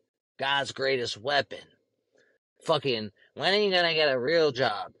weapon. God's greatest weapon. Fucking, when are you gonna get a real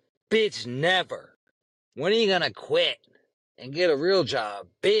job? Bitch, never. When are you gonna quit and get a real job?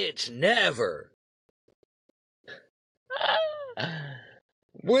 Bitch, never.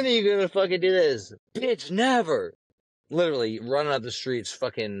 When are you gonna fucking do this? Bitch, never. Literally running up the streets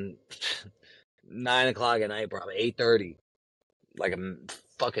fucking 9 o'clock at night, probably 8:30. Like a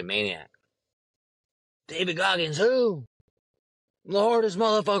fucking maniac. David Goggins, who? The hardest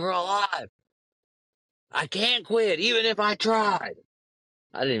motherfucker alive. I can't quit, even if I tried.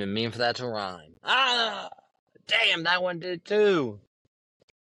 I didn't even mean for that to rhyme. Ah! Damn, that one did too.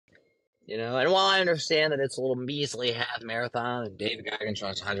 You know, and while I understand that it's a little measly half marathon, and David Goggins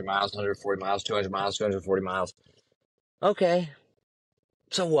runs 100 miles, 140 miles, 200 miles, 240 miles. Okay.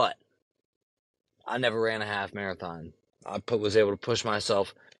 So what? I never ran a half marathon. I was able to push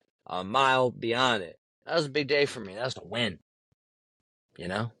myself a mile beyond it. That was a big day for me. That was a win. You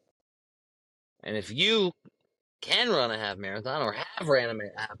know? And if you can run a half marathon or have ran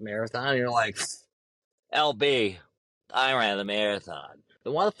a half marathon, and you're like, LB, I ran the marathon.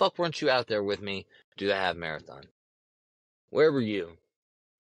 Then why the fuck weren't you out there with me to do the half marathon? Where were you?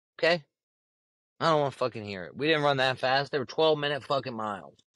 Okay? I don't want to fucking hear it. We didn't run that fast. They were 12-minute fucking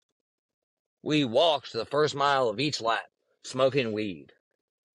miles. We walked the first mile of each lap, smoking weed.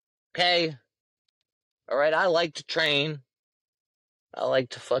 Okay? Alright, I like to train. I like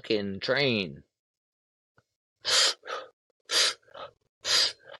to fucking train.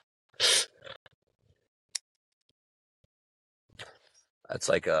 That's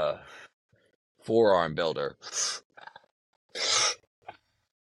like a forearm builder.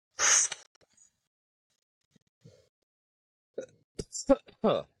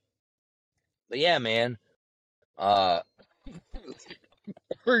 Huh. But yeah, man. Where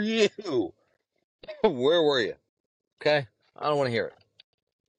were you? Where were you? Okay? I don't want to hear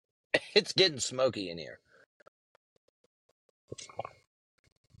it. It's getting smoky in here.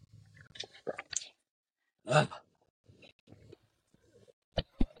 Ugh.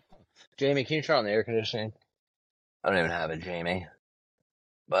 Jamie, can you turn on the air conditioning? I don't even have it, Jamie.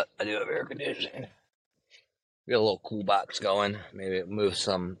 But I do have air conditioning. We got a little cool box going. Maybe move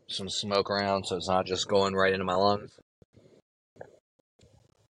some smoke around so it's not just going right into my lungs.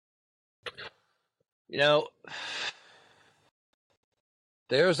 You know,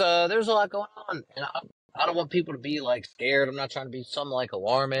 there's a lot going on, and I don't want people to be like scared. I'm not trying to be some like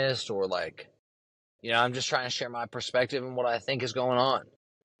alarmist or like, I'm just trying to share my perspective and what I think is going on,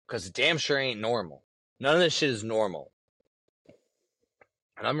 because it damn sure ain't normal. None of this shit is normal.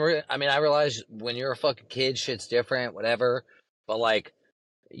 And I realize when you're a fucking kid, shit's different, whatever. But like,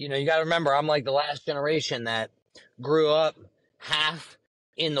 you got to remember, I'm like the last generation that grew up half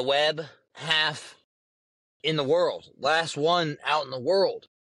in the web, half in the world. Last one out in the world.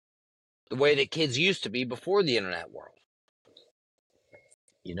 The way that kids used to be before the internet world.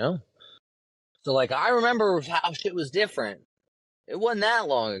 So like, I remember how shit was different. It wasn't that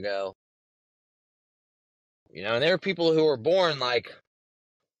long ago. And there are people who were born like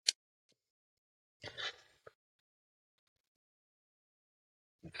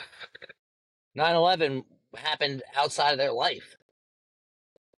 9/11 happened outside of their life.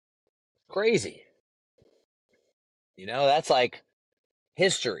 Crazy. That's like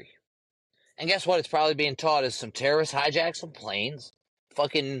history. And guess what? It's probably being taught as some terrorists hijacked some planes,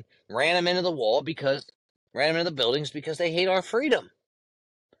 fucking ran them into the buildings because they hate our freedom.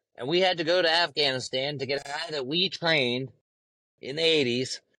 And we had to go to Afghanistan to get a guy that we trained in the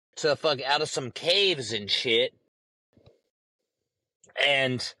 80s to fuck out of some caves and shit.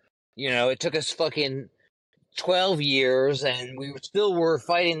 And, it took us fucking 12 years, and we still were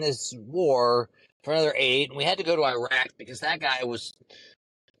fighting this war for another 8, and we had to go to Iraq because that guy was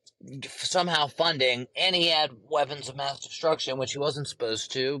somehow funding, and he had weapons of mass destruction, which he wasn't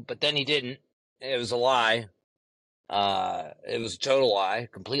supposed to, but then he didn't. It was a lie. It was a total lie,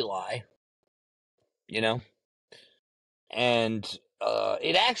 complete lie. And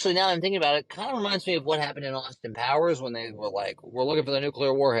it actually, now that I'm thinking about it, kind of reminds me of what happened in Austin Powers when they were like, we're looking for the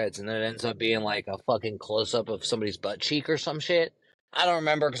nuclear warheads, and then it ends up being like a fucking close-up of somebody's butt cheek or some shit. I don't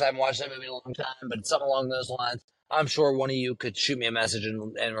remember because I haven't watched that movie in a long time, but it's something along those lines. I'm sure one of you could shoot me a message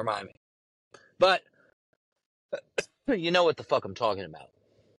and remind me. But you know what the fuck I'm talking about.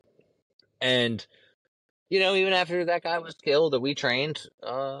 And, even after that guy was killed that we trained,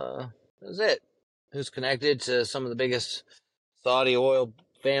 that was it. Who's connected to some of the biggest Saudi oil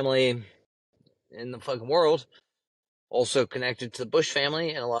family in the fucking world. Also connected to the Bush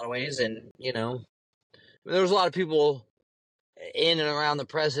family in a lot of ways. And, there was a lot of people in and around the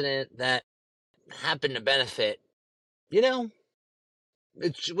president that happened to benefit,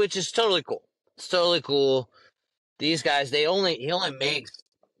 which is totally cool. It's totally cool. These guys, he only makes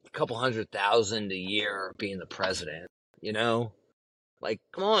a couple $100,000 a year being the president, Like,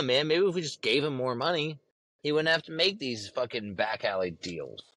 come on, man. Maybe if we just gave him more money, he wouldn't have to make these fucking back alley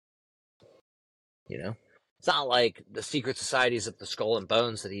deals. It's not like the secret societies of the Skull and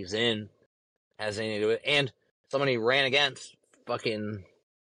Bones that he's in has anything to do with it. And someone he ran against, fucking,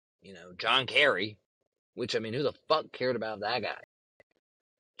 John Kerry, which, who the fuck cared about that guy?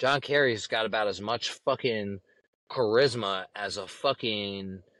 John Kerry's got about as much fucking charisma as a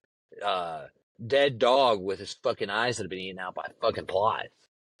fucking dead dog with his fucking eyes that have been eaten out by fucking flies.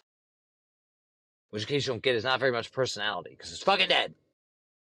 Which, in case you don't get, is not very much personality, because it's fucking dead.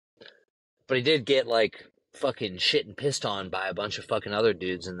 But he did get, like, fucking shit and pissed on by a bunch of fucking other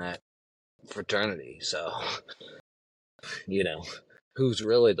dudes in that fraternity, so, who's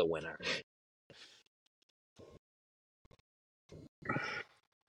really the winner?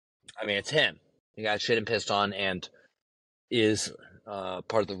 It's him. He got shit and pissed on and is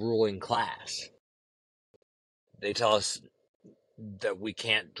part of the ruling class. They tell us that we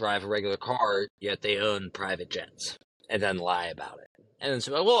can't drive a regular car, yet they own private jets, and then lie about it. And then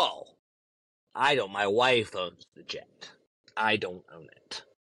say, well, I don't. My wife owns the jet. I don't own it.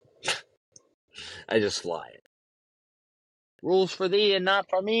 I just fly it. Rules for thee and not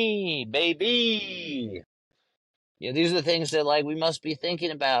for me, baby. These are the things that, like, we must be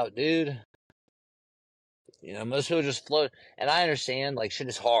thinking about, dude. Most people just float. And I understand, like, shit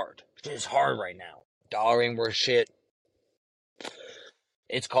is hard. Shit is hard right now. Dollar ain't worth shit.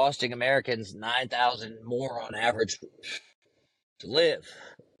 it's costing Americans $9,000 more on average to live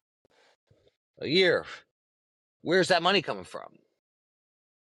a year. Where's that money coming from?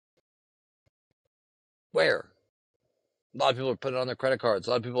 Where? A lot of people are putting it on their credit cards.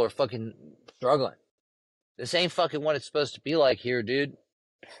 A lot of people are fucking struggling. This ain't fucking what it's supposed to be like here, dude.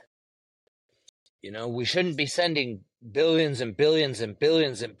 You know, we shouldn't be sending billions and billions and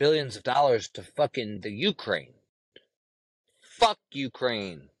billions and billions of dollars to fucking the Ukraine. Fuck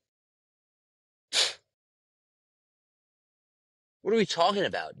Ukraine. What are we talking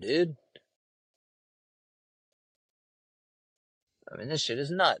about, dude? I mean, this shit is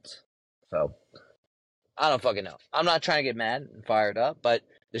nuts. So, I don't fucking know. I'm not trying to get mad and fired up, but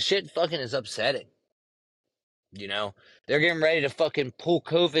the shit fucking is upsetting. You know, they're getting ready to fucking pull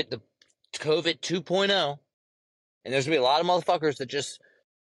the COVID 2.0, and there's gonna be a lot of motherfuckers that just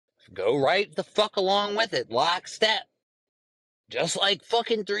go right the fuck along with it, lockstep. Just like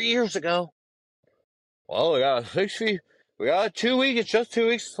fucking 3 years ago. Well, we got 6 feet. We got 2 weeks. It's just 2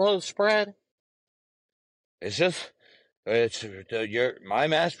 weeks to slow the spread. My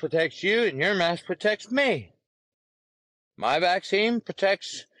mask protects you, and your mask protects me. My vaccine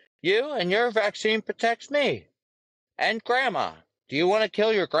protects you, and your vaccine protects me. And grandma. Do you want to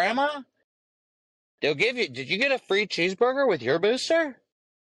kill your grandma? They'll give you. Did you get a free cheeseburger with your booster?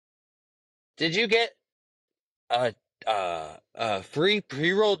 Did you get a free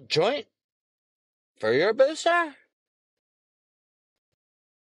pre-rolled joint for your booster?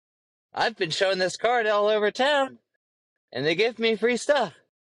 I've been showing this card all over town, and they give me free stuff.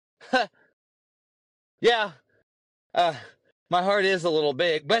 Yeah, my heart is a little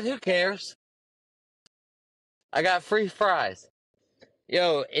big, but who cares? I got free fries.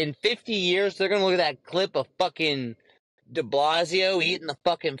 Yo, in 50 years, they're gonna look at that clip of fucking de Blasio eating the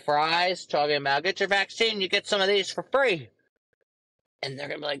fucking fries, talking about, get your vaccine, you get some of these for free. And they're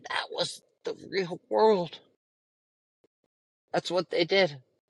gonna be like, that was the real world. That's what they did.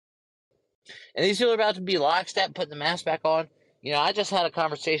 And these people are about to be lockstep, putting the mask back on. You know, I just had a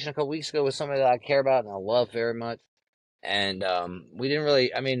conversation a couple weeks ago with somebody that I care about and I love very much. And we didn't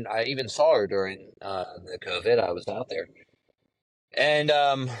really, I mean, I even saw her during the COVID. I was out there. And,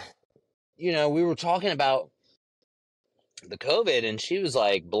 you know, we were talking about the COVID, and she was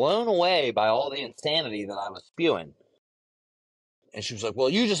like blown away by all the insanity that I was spewing. And she was like, well,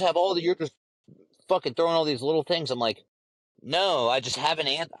 you're just fucking throwing all these little things. I'm like, no, I just have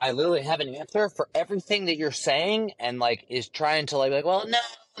I literally have an answer for everything that you're saying, and like is trying to like, well, no,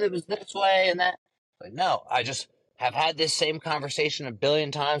 it was this way and that. Like, no, I just have had this same conversation a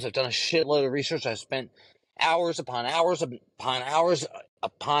billion times. I've done a shitload of research. I've spent hours upon hours upon hours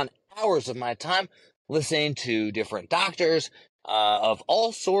upon hours of my time listening to different doctors of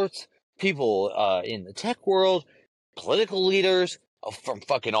all sorts, people in the tech world, political leaders from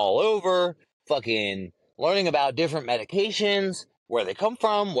fucking all over, fucking learning about different medications, where they come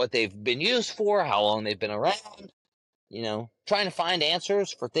from, what they've been used for, how long they've been around, you know, trying to find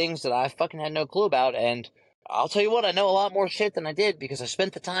answers for things that I fucking had no clue about. And I'll tell you what, I know a lot more shit than I did because I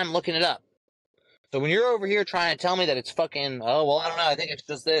spent the time looking it up. So when you're over here trying to tell me that it's fucking, oh, well, I don't know, I think it's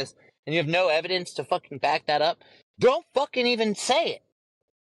just this, and you have no evidence to fucking back that up, don't fucking even say it.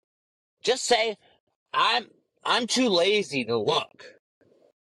 Just say, I'm too lazy to look.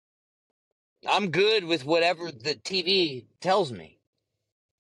 I'm good with whatever the TV tells me.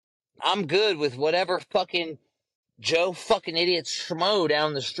 I'm good with whatever fucking Joe fucking idiot schmo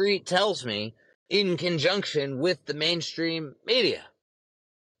down the street tells me in conjunction with the mainstream media.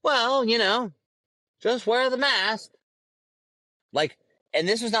 Well, you know, just wear the mask. Like, and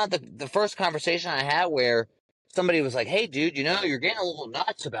this was not the first conversation I had where somebody was like, hey, dude, you know, you're getting a little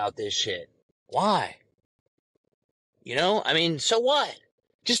nuts about this shit. Why? You know, I mean, so what?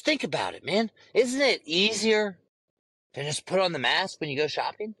 Just think about it, man. Isn't it easier to just put on the mask when you go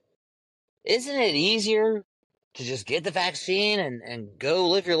shopping? Isn't it easier to just get the vaccine and go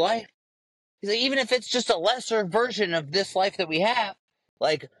live your life? He's like, even if it's just a lesser version of this life that we have,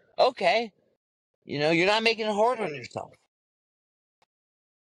 like, okay, you know, you're not making it hard on yourself.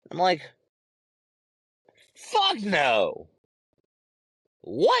 I'm like, fuck no.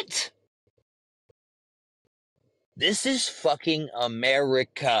 What? This is fucking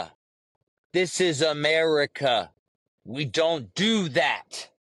America. This is America. We don't do that.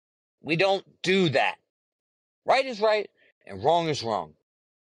 We don't do that. Right is right and wrong is wrong.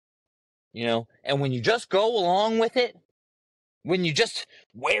 You know, and when you just go along with it, when you just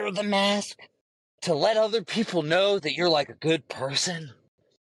wear the mask to let other people know that you're like a good person,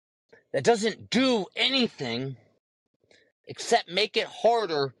 that doesn't do anything except make it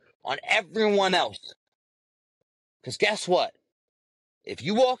harder on everyone else. Because guess what? If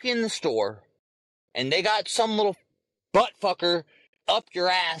you walk in the store and they got some little butt fucker up your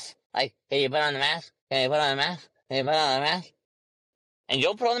ass, like, hey, you put on the mask? Hey, you put on the mask? Hey, you put on the mask? And you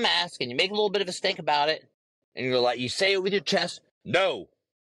don't put on the mask, and you make a little bit of a stink about it, and you're like, you say it with your chest, no.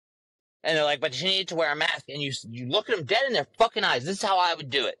 And they're like, but you need to wear a mask, and you look at them dead in their fucking eyes. This is how I would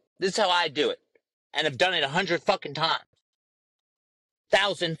do it. This is how I do it. And I've done it 100 fucking times.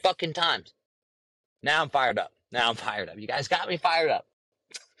 1,000 fucking times. Now I'm fired up. You guys got me fired up.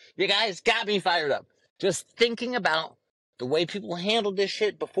 Just thinking about the way people handled this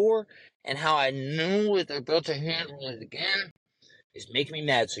shit before and how I knew that they're about to handle it again is making me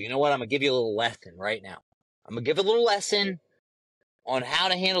mad. So you know what? I'm going to give you a little lesson right now. I'm going to give a little lesson on how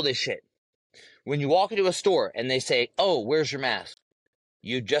to handle this shit. When you walk into a store and they say, oh, where's your mask?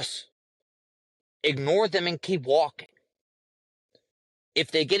 You just ignore them and keep walking. If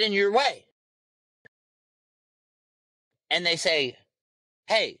they get in your way and they say,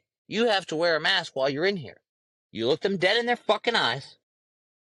 hey, you have to wear a mask while you're in here, you look them dead in their fucking eyes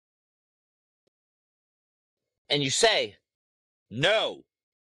and you say, no.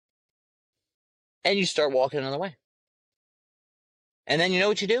 And you start walking another way. And then you know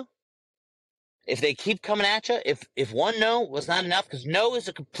what you do? If they keep coming at you, if one no was not enough, because no is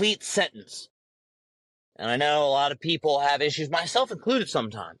a complete sentence. And I know a lot of people have issues, myself included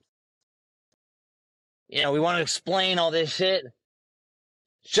sometimes. You know, we want to explain all this shit.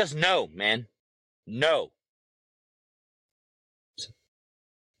 It's just no, man. No.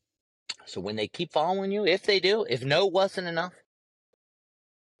 So when they keep following you, if they do, if no wasn't enough,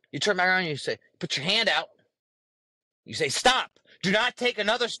 you turn back around and you say, put your hand out. You say, stop. Do not take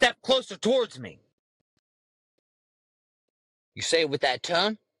another step closer towards me. You say it with that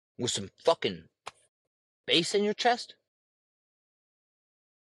tone, with some fucking bass in your chest.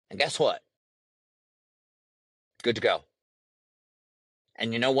 And guess what? Good to go.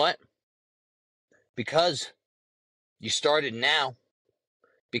 And you know what? Because you started now,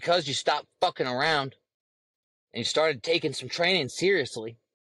 because you stopped fucking around, and you started taking some training seriously,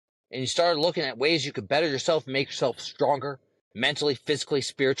 and you started looking at ways you could better yourself and make yourself stronger, mentally, physically,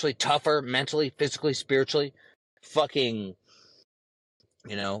 spiritually, tougher, mentally, physically, spiritually, fucking,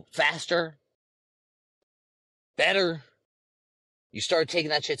 faster, better. You started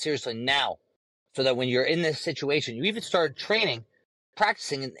taking that shit seriously now, so that when you're in this situation, you even started training,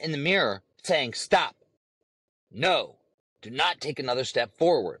 practicing in the mirror, saying, stop, no, do not take another step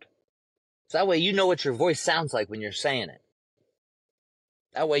forward. So that way you know what your voice sounds like when you're saying it.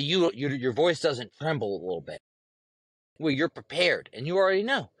 That way your voice doesn't tremble a little bit. Well, you're prepared, and you already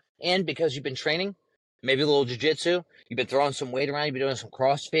know. And because you've been training, maybe a little jiu-jitsu, you've been throwing some weight around, you've been doing some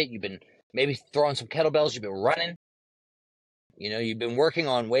CrossFit, you've been maybe throwing some kettlebells, you've been running. You've been working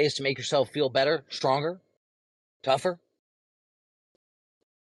on ways to make yourself feel better, stronger, tougher.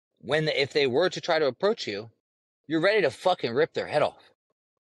 If they were to try to approach you, you're ready to fucking rip their head off.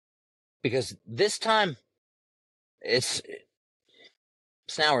 Because this time, it's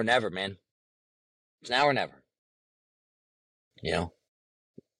now or never, man. It's now or never.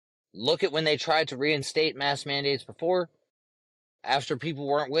 Look at when they tried to reinstate mask mandates before, after people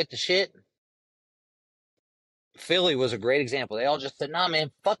weren't with the shit. Philly was a great example. They all just said, nah,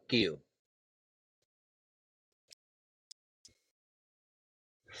 man, fuck you.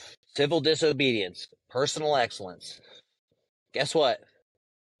 Civil disobedience, personal excellence. Guess what?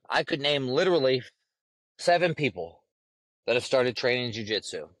 I could name literally 7 people that have started training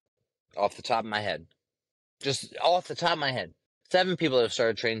jiu-jitsu off the top of my head. Just off the top of my head. 7 people that have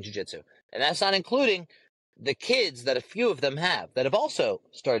started training jiu-jitsu. And that's not including the kids that a few of them have that have also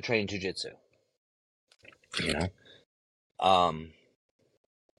started training jiu-jitsu.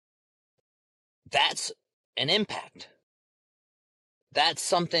 That's an impact. That's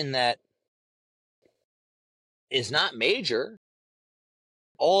something that is not major.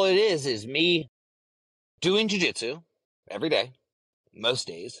 All it is me doing jiu-jitsu every day, most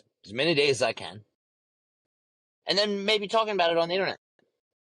days, as many days as I can, and then maybe talking about it on the internet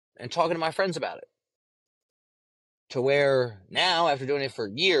and talking to my friends about it. To where now, after doing it for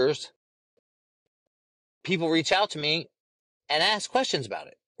years, people reach out to me and ask questions about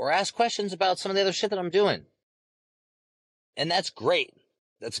it, or ask questions about some of the other shit that I'm doing. And that's great.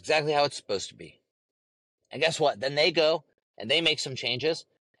 That's exactly how it's supposed to be. And guess what? Then they go and they make some changes,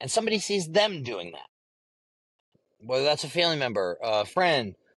 and somebody sees them doing that. Whether that's a family member, a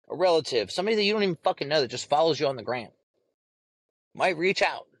friend, a relative, somebody that you don't even fucking know that just follows you on the gram, might reach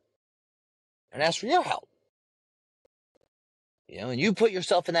out and ask for your help. And you put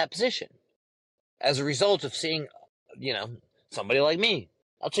yourself in that position as a result of seeing, somebody like me.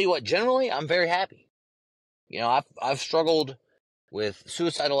 I'll tell you what, generally, I'm very happy. I've struggled with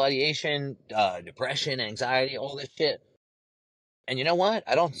suicidal ideation, depression, anxiety, all this shit. And you know what?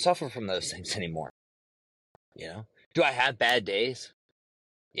 I don't suffer from those things anymore. You know? Do I have bad days?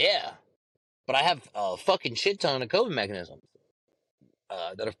 Yeah. But I have a fucking shit ton of coping mechanisms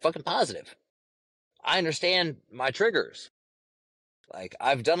that are fucking positive. I understand my triggers. Like,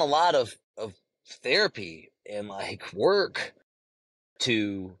 I've done a lot of therapy and, like, work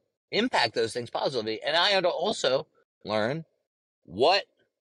to impact those things positively. And I had to also learn what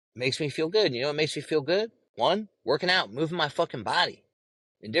makes me feel good. You know what makes me feel good? One, working out, moving my fucking body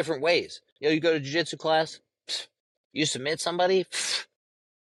in different ways. You know, you go to jiu-jitsu class, you submit somebody,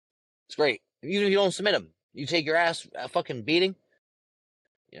 it's great. Even if you don't submit them, you take your ass a fucking beating.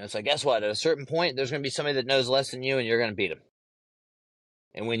 You know, it's like, guess what? At a certain point, there's going to be somebody that knows less than you, and you're going to beat them.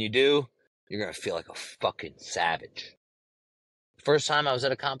 And when you do, you're going to feel like a fucking savage. First time I was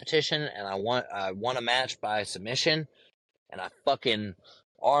at a competition, and I won a match by submission, and I fucking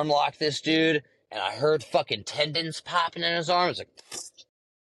arm locked this dude, and I heard fucking tendons popping in his arm. It's like,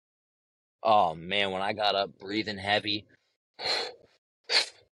 oh man, when I got up breathing heavy,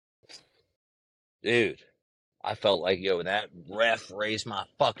 dude, I felt like, when that ref raised my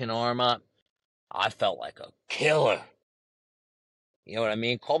fucking arm up, I felt like a killer. You know what I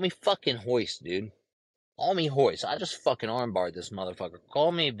mean? Call me fucking Hoist, dude. Call me Hoist. I just fucking armbarred this motherfucker.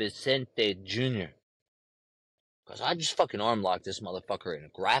 Call me Vicente Jr. Because I just fucking arm locked this motherfucker in a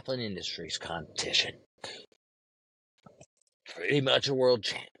grappling industries competition. Pretty much a world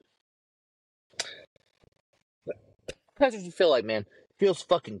champ. That's what you feel like, man. It feels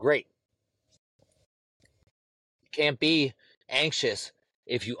fucking great. You can't be anxious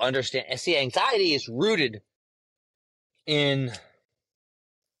if you understand. And see, anxiety is rooted in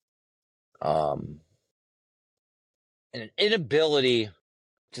an inability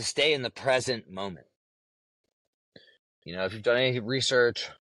to stay in the present moment. You know, if you've done any research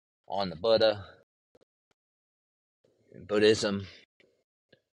on the Buddha and Buddhism,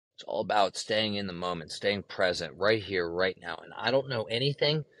 it's all about staying in the moment, staying present, right here, right now. And I don't know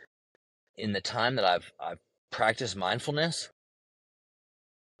anything in the time that I've practiced mindfulness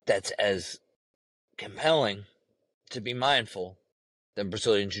that's as compelling to be mindful than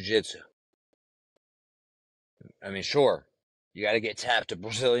Brazilian Jiu-Jitsu. I mean, sure, you got to get tapped a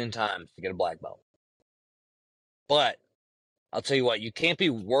Brazilian times to get a black belt. But I'll tell you what, you can't be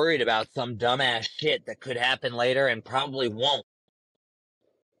worried about some dumbass shit that could happen later and probably won't.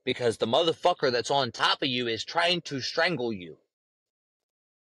 Because the motherfucker that's on top of you is trying to strangle you.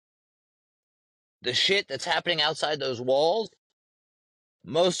 The shit that's happening outside those walls,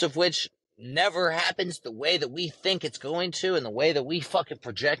 most of which never happens the way that we think it's going to and the way that we fucking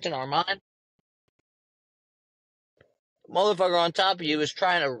project in our mind. The motherfucker on top of you is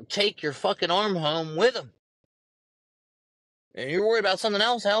trying to take your fucking arm home with him. And you're worried about something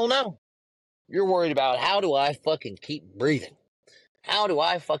else? Hell no. You're worried about, how do I fucking keep breathing? How do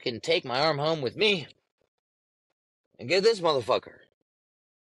I fucking take my arm home with me and get this motherfucker?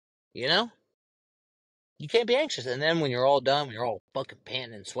 You know? You can't be anxious. And then when you're all done, when you're all fucking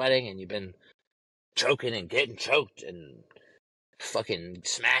panting and sweating and you've been choking and getting choked and fucking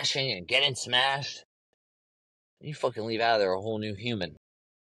smashing and getting smashed, you fucking leave out of there a whole new human.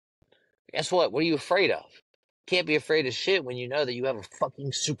 Guess what? What are you afraid of? You can't be afraid of shit when you know that you have a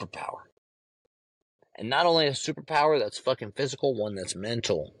fucking superpower. And not only a superpower that's fucking physical, one that's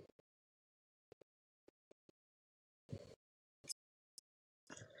mental.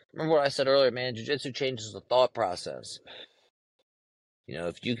 Remember what I said earlier, man? Jiu-Jitsu changes the thought process. You know,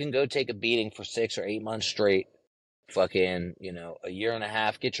 if you can go take a beating for 6 or 8 months straight, fucking, a year and a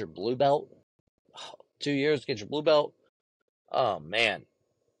half, get your blue belt, 2 years, get your blue belt, oh, man.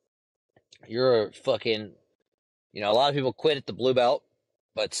 You're fucking, a lot of people quit at the blue belt,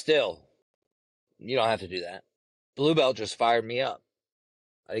 but still, you don't have to do that. Blue belt just fired me up.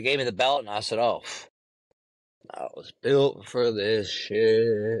 They gave me the belt, and I said, oh, I was built for this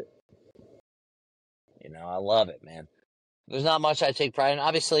shit. I love it, man. There's not much I take pride in.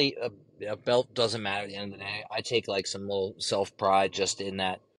 Obviously, a belt doesn't matter at the end of the day. I take, like, some little self-pride just in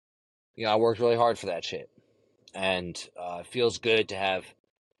that, I worked really hard for that shit. And it feels good to have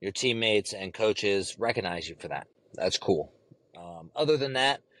your teammates and coaches recognize you for that. That's cool. Other than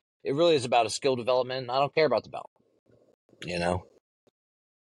that, it really is about a skill development. I don't care about the belt,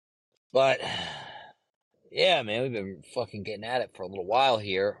 But, yeah, man, we've been fucking getting at it for a little while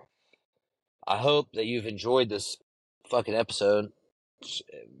here. I hope that you've enjoyed this fucking episode.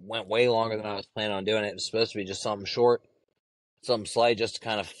 It went way longer than I was planning on doing it. It was supposed to be just something short, something slight, just to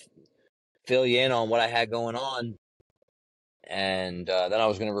kind of fill you in on what I had going on. And then I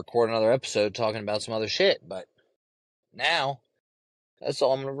was going to record another episode talking about some other shit. But now That's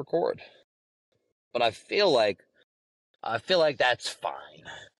all I'm gonna record. But I feel like that's fine.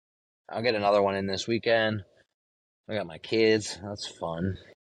 I'll get another one in this weekend. I got my kids. That's fun.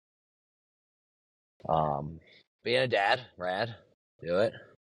 Being a dad, rad. Do it.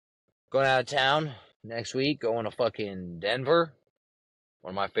 Going out of town next week. Going to fucking Denver.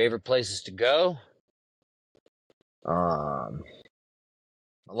 One of my favorite places to go. I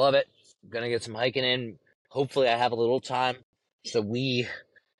love it. Gonna get some hiking in. Hopefully I have a little time. Just a wee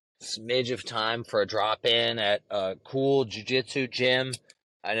smidge of time for a drop in at a cool jiu-jitsu gym.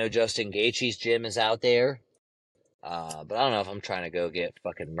 I know Justin Gaethje's gym is out there. But I don't know if I'm trying to go get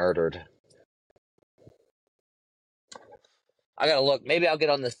fucking murdered. I gotta look. Maybe I'll get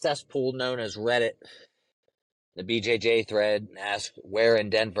on the cesspool known as Reddit, the BJJ thread, and ask where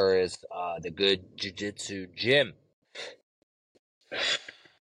in Denver is the good jiu-jitsu gym.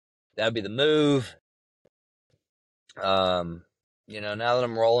 That'd be the move. Now that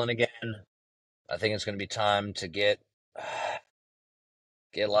I'm rolling again, I think it's gonna be time to get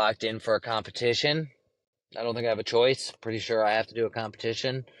locked in for a competition. I don't think I have a choice. Pretty sure I have to do a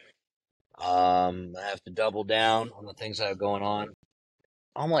competition. I have to double down on the things I have going on.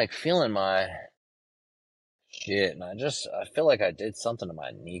 I'm like feeling my shit, and I feel like I did something to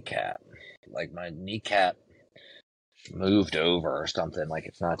my kneecap. Like my kneecap moved over or something, like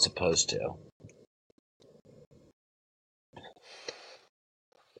it's not supposed to.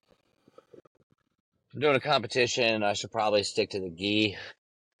 I'm doing a competition. I should probably stick to the gi.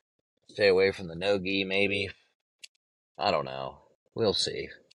 Stay away from the no gi, maybe. I don't know. We'll see.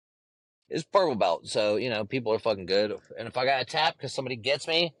 It's purple belt, so, people are fucking good. And if I got a tap because somebody gets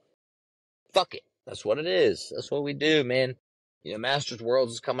me, fuck it. That's what it is. That's what we do, man. Masters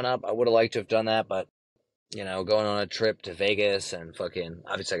Worlds is coming up. I would have liked to have done that, but, going on a trip to Vegas and fucking,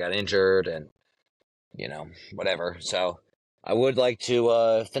 obviously I got injured and, whatever. So I would like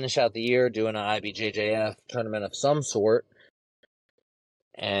to finish out the year doing an IBJJF tournament of some sort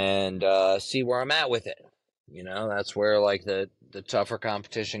and see where I'm at with it. That's where like the tougher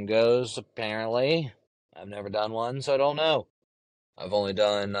competition goes, apparently. I've never done one, so I don't know. I've only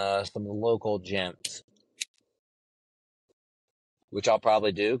done some of the local gyms, which I'll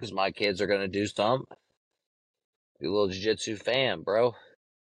probably do because my kids are going to do some. Be a little jiu-jitsu fan, bro.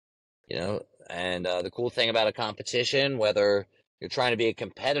 And the cool thing about a competition, whether you're trying to be a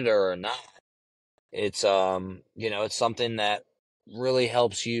competitor or not, it's it's something that really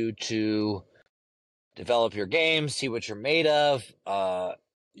helps you to develop your game, see what you're made of,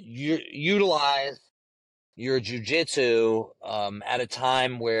 utilize your jiu-jitsu at a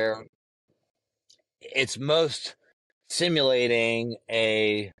time where it's most simulating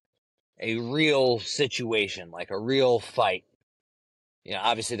a real situation, like a real fight.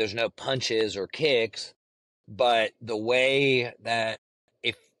 Obviously there's no punches or kicks, but the way that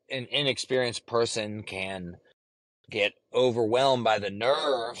if an inexperienced person can get overwhelmed by the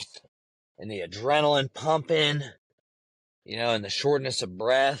nerves and the adrenaline pumping, and the shortness of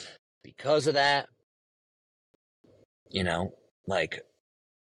breath because of that, like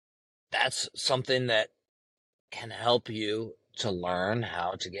that's something that can help you to learn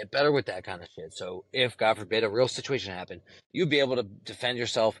how to get better with that kind of shit. So if, God forbid, a real situation happened, you'd be able to defend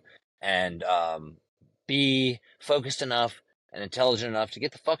yourself and be focused enough and intelligent enough to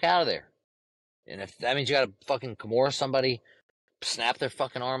get the fuck out of there. And if that means you gotta fucking Kimura somebody, snap their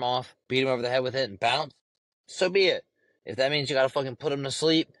fucking arm off, beat them over the head with it, and bounce, so be it. If that means you gotta fucking put them to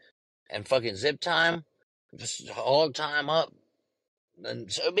sleep and fucking zip time, just hog time up, then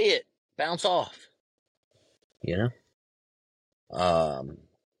so be it. Bounce off.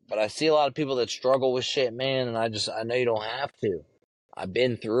 But I see a lot of people that struggle with shit, man, and I know you don't have to. I've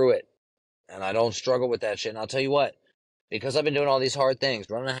been through it, and I don't struggle with that shit. And I'll tell you what, because I've been doing all these hard things,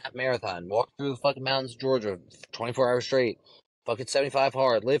 running a half marathon, walking through the fucking mountains of Georgia 24 hours straight, fucking 75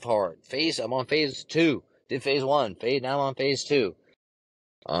 hard, live hard. I'm on phase 2. Did phase 1. Now I'm on phase 2.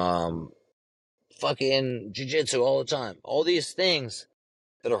 Fucking jiu-jitsu all the time. All these things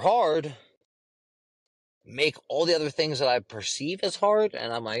that are hard make all the other things that I perceive as hard,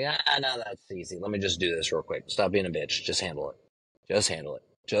 and I'm like, no, that's easy. Let me just do this real quick. Stop being a bitch. Just handle it. Just handle it.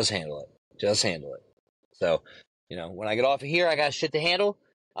 Just handle it. Just handle it. So, when I get off of here, I got shit to handle.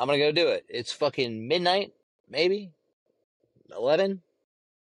 I'm gonna go do it. It's fucking midnight, maybe 11,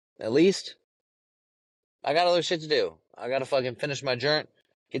 at least. I got other shit to do. I gotta fucking finish my joint,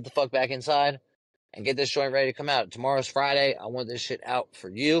 get the fuck back inside, and get this joint ready to come out. Tomorrow's Friday. I want this shit out for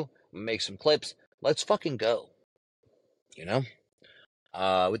you. I'm gonna make some clips. Let's fucking go. With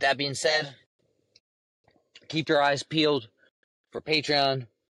that being said, keep your eyes peeled for Patreon. I'm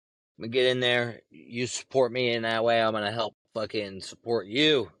gonna get in there. You support me in that way. I'm gonna help fucking support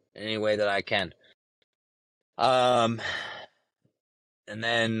you in any way that I can. And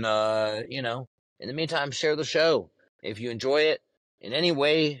then, in the meantime, share the show. If you enjoy it in any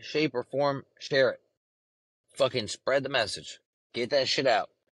way, shape, or form, share it. Fucking spread the message. Get that shit out,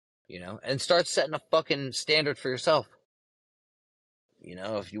 and start setting a fucking standard for yourself.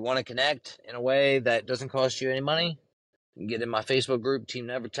 If you want to connect in a way that doesn't cost you any money, you can get in my Facebook group, Team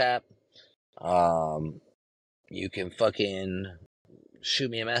Never Tap. You can fucking shoot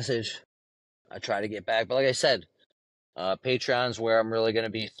me a message. I try to get back. But like I said, Patreon's where I'm really going to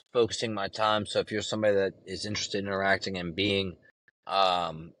be focusing my time. So if you're somebody that is interested in interacting and being,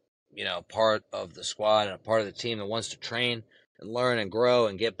 part of the squad and a part of the team that wants to train and learn and grow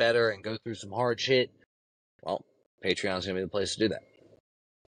and get better and go through some hard shit, well, Patreon's going to be the place to do that.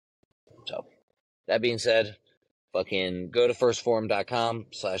 So, that being said, fucking go to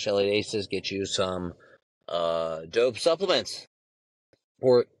firstforum.com/LAAces, get you some dope supplements.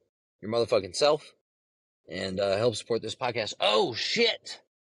 Support your motherfucking self and help support this podcast. Oh, shit!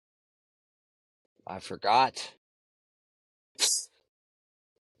 I forgot.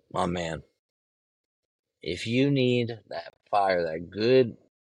 My man. If you need that fire, that good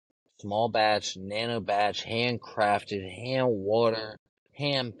small batch, nano batch, handcrafted, hand water,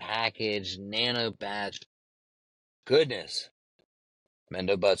 hand packaged, nano batch goodness,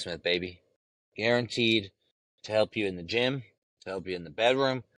 Mendo Buttsmith, baby. Guaranteed to help you in the gym, to help you in the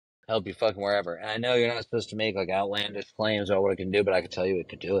bedroom, help you fucking wherever. And I know you're not supposed to make like outlandish claims about what it can do, but I can tell you it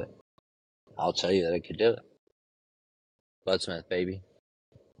could do it. I'll tell you that it could do it. Buttsmith, baby.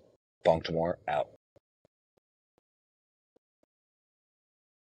 Baltimore out.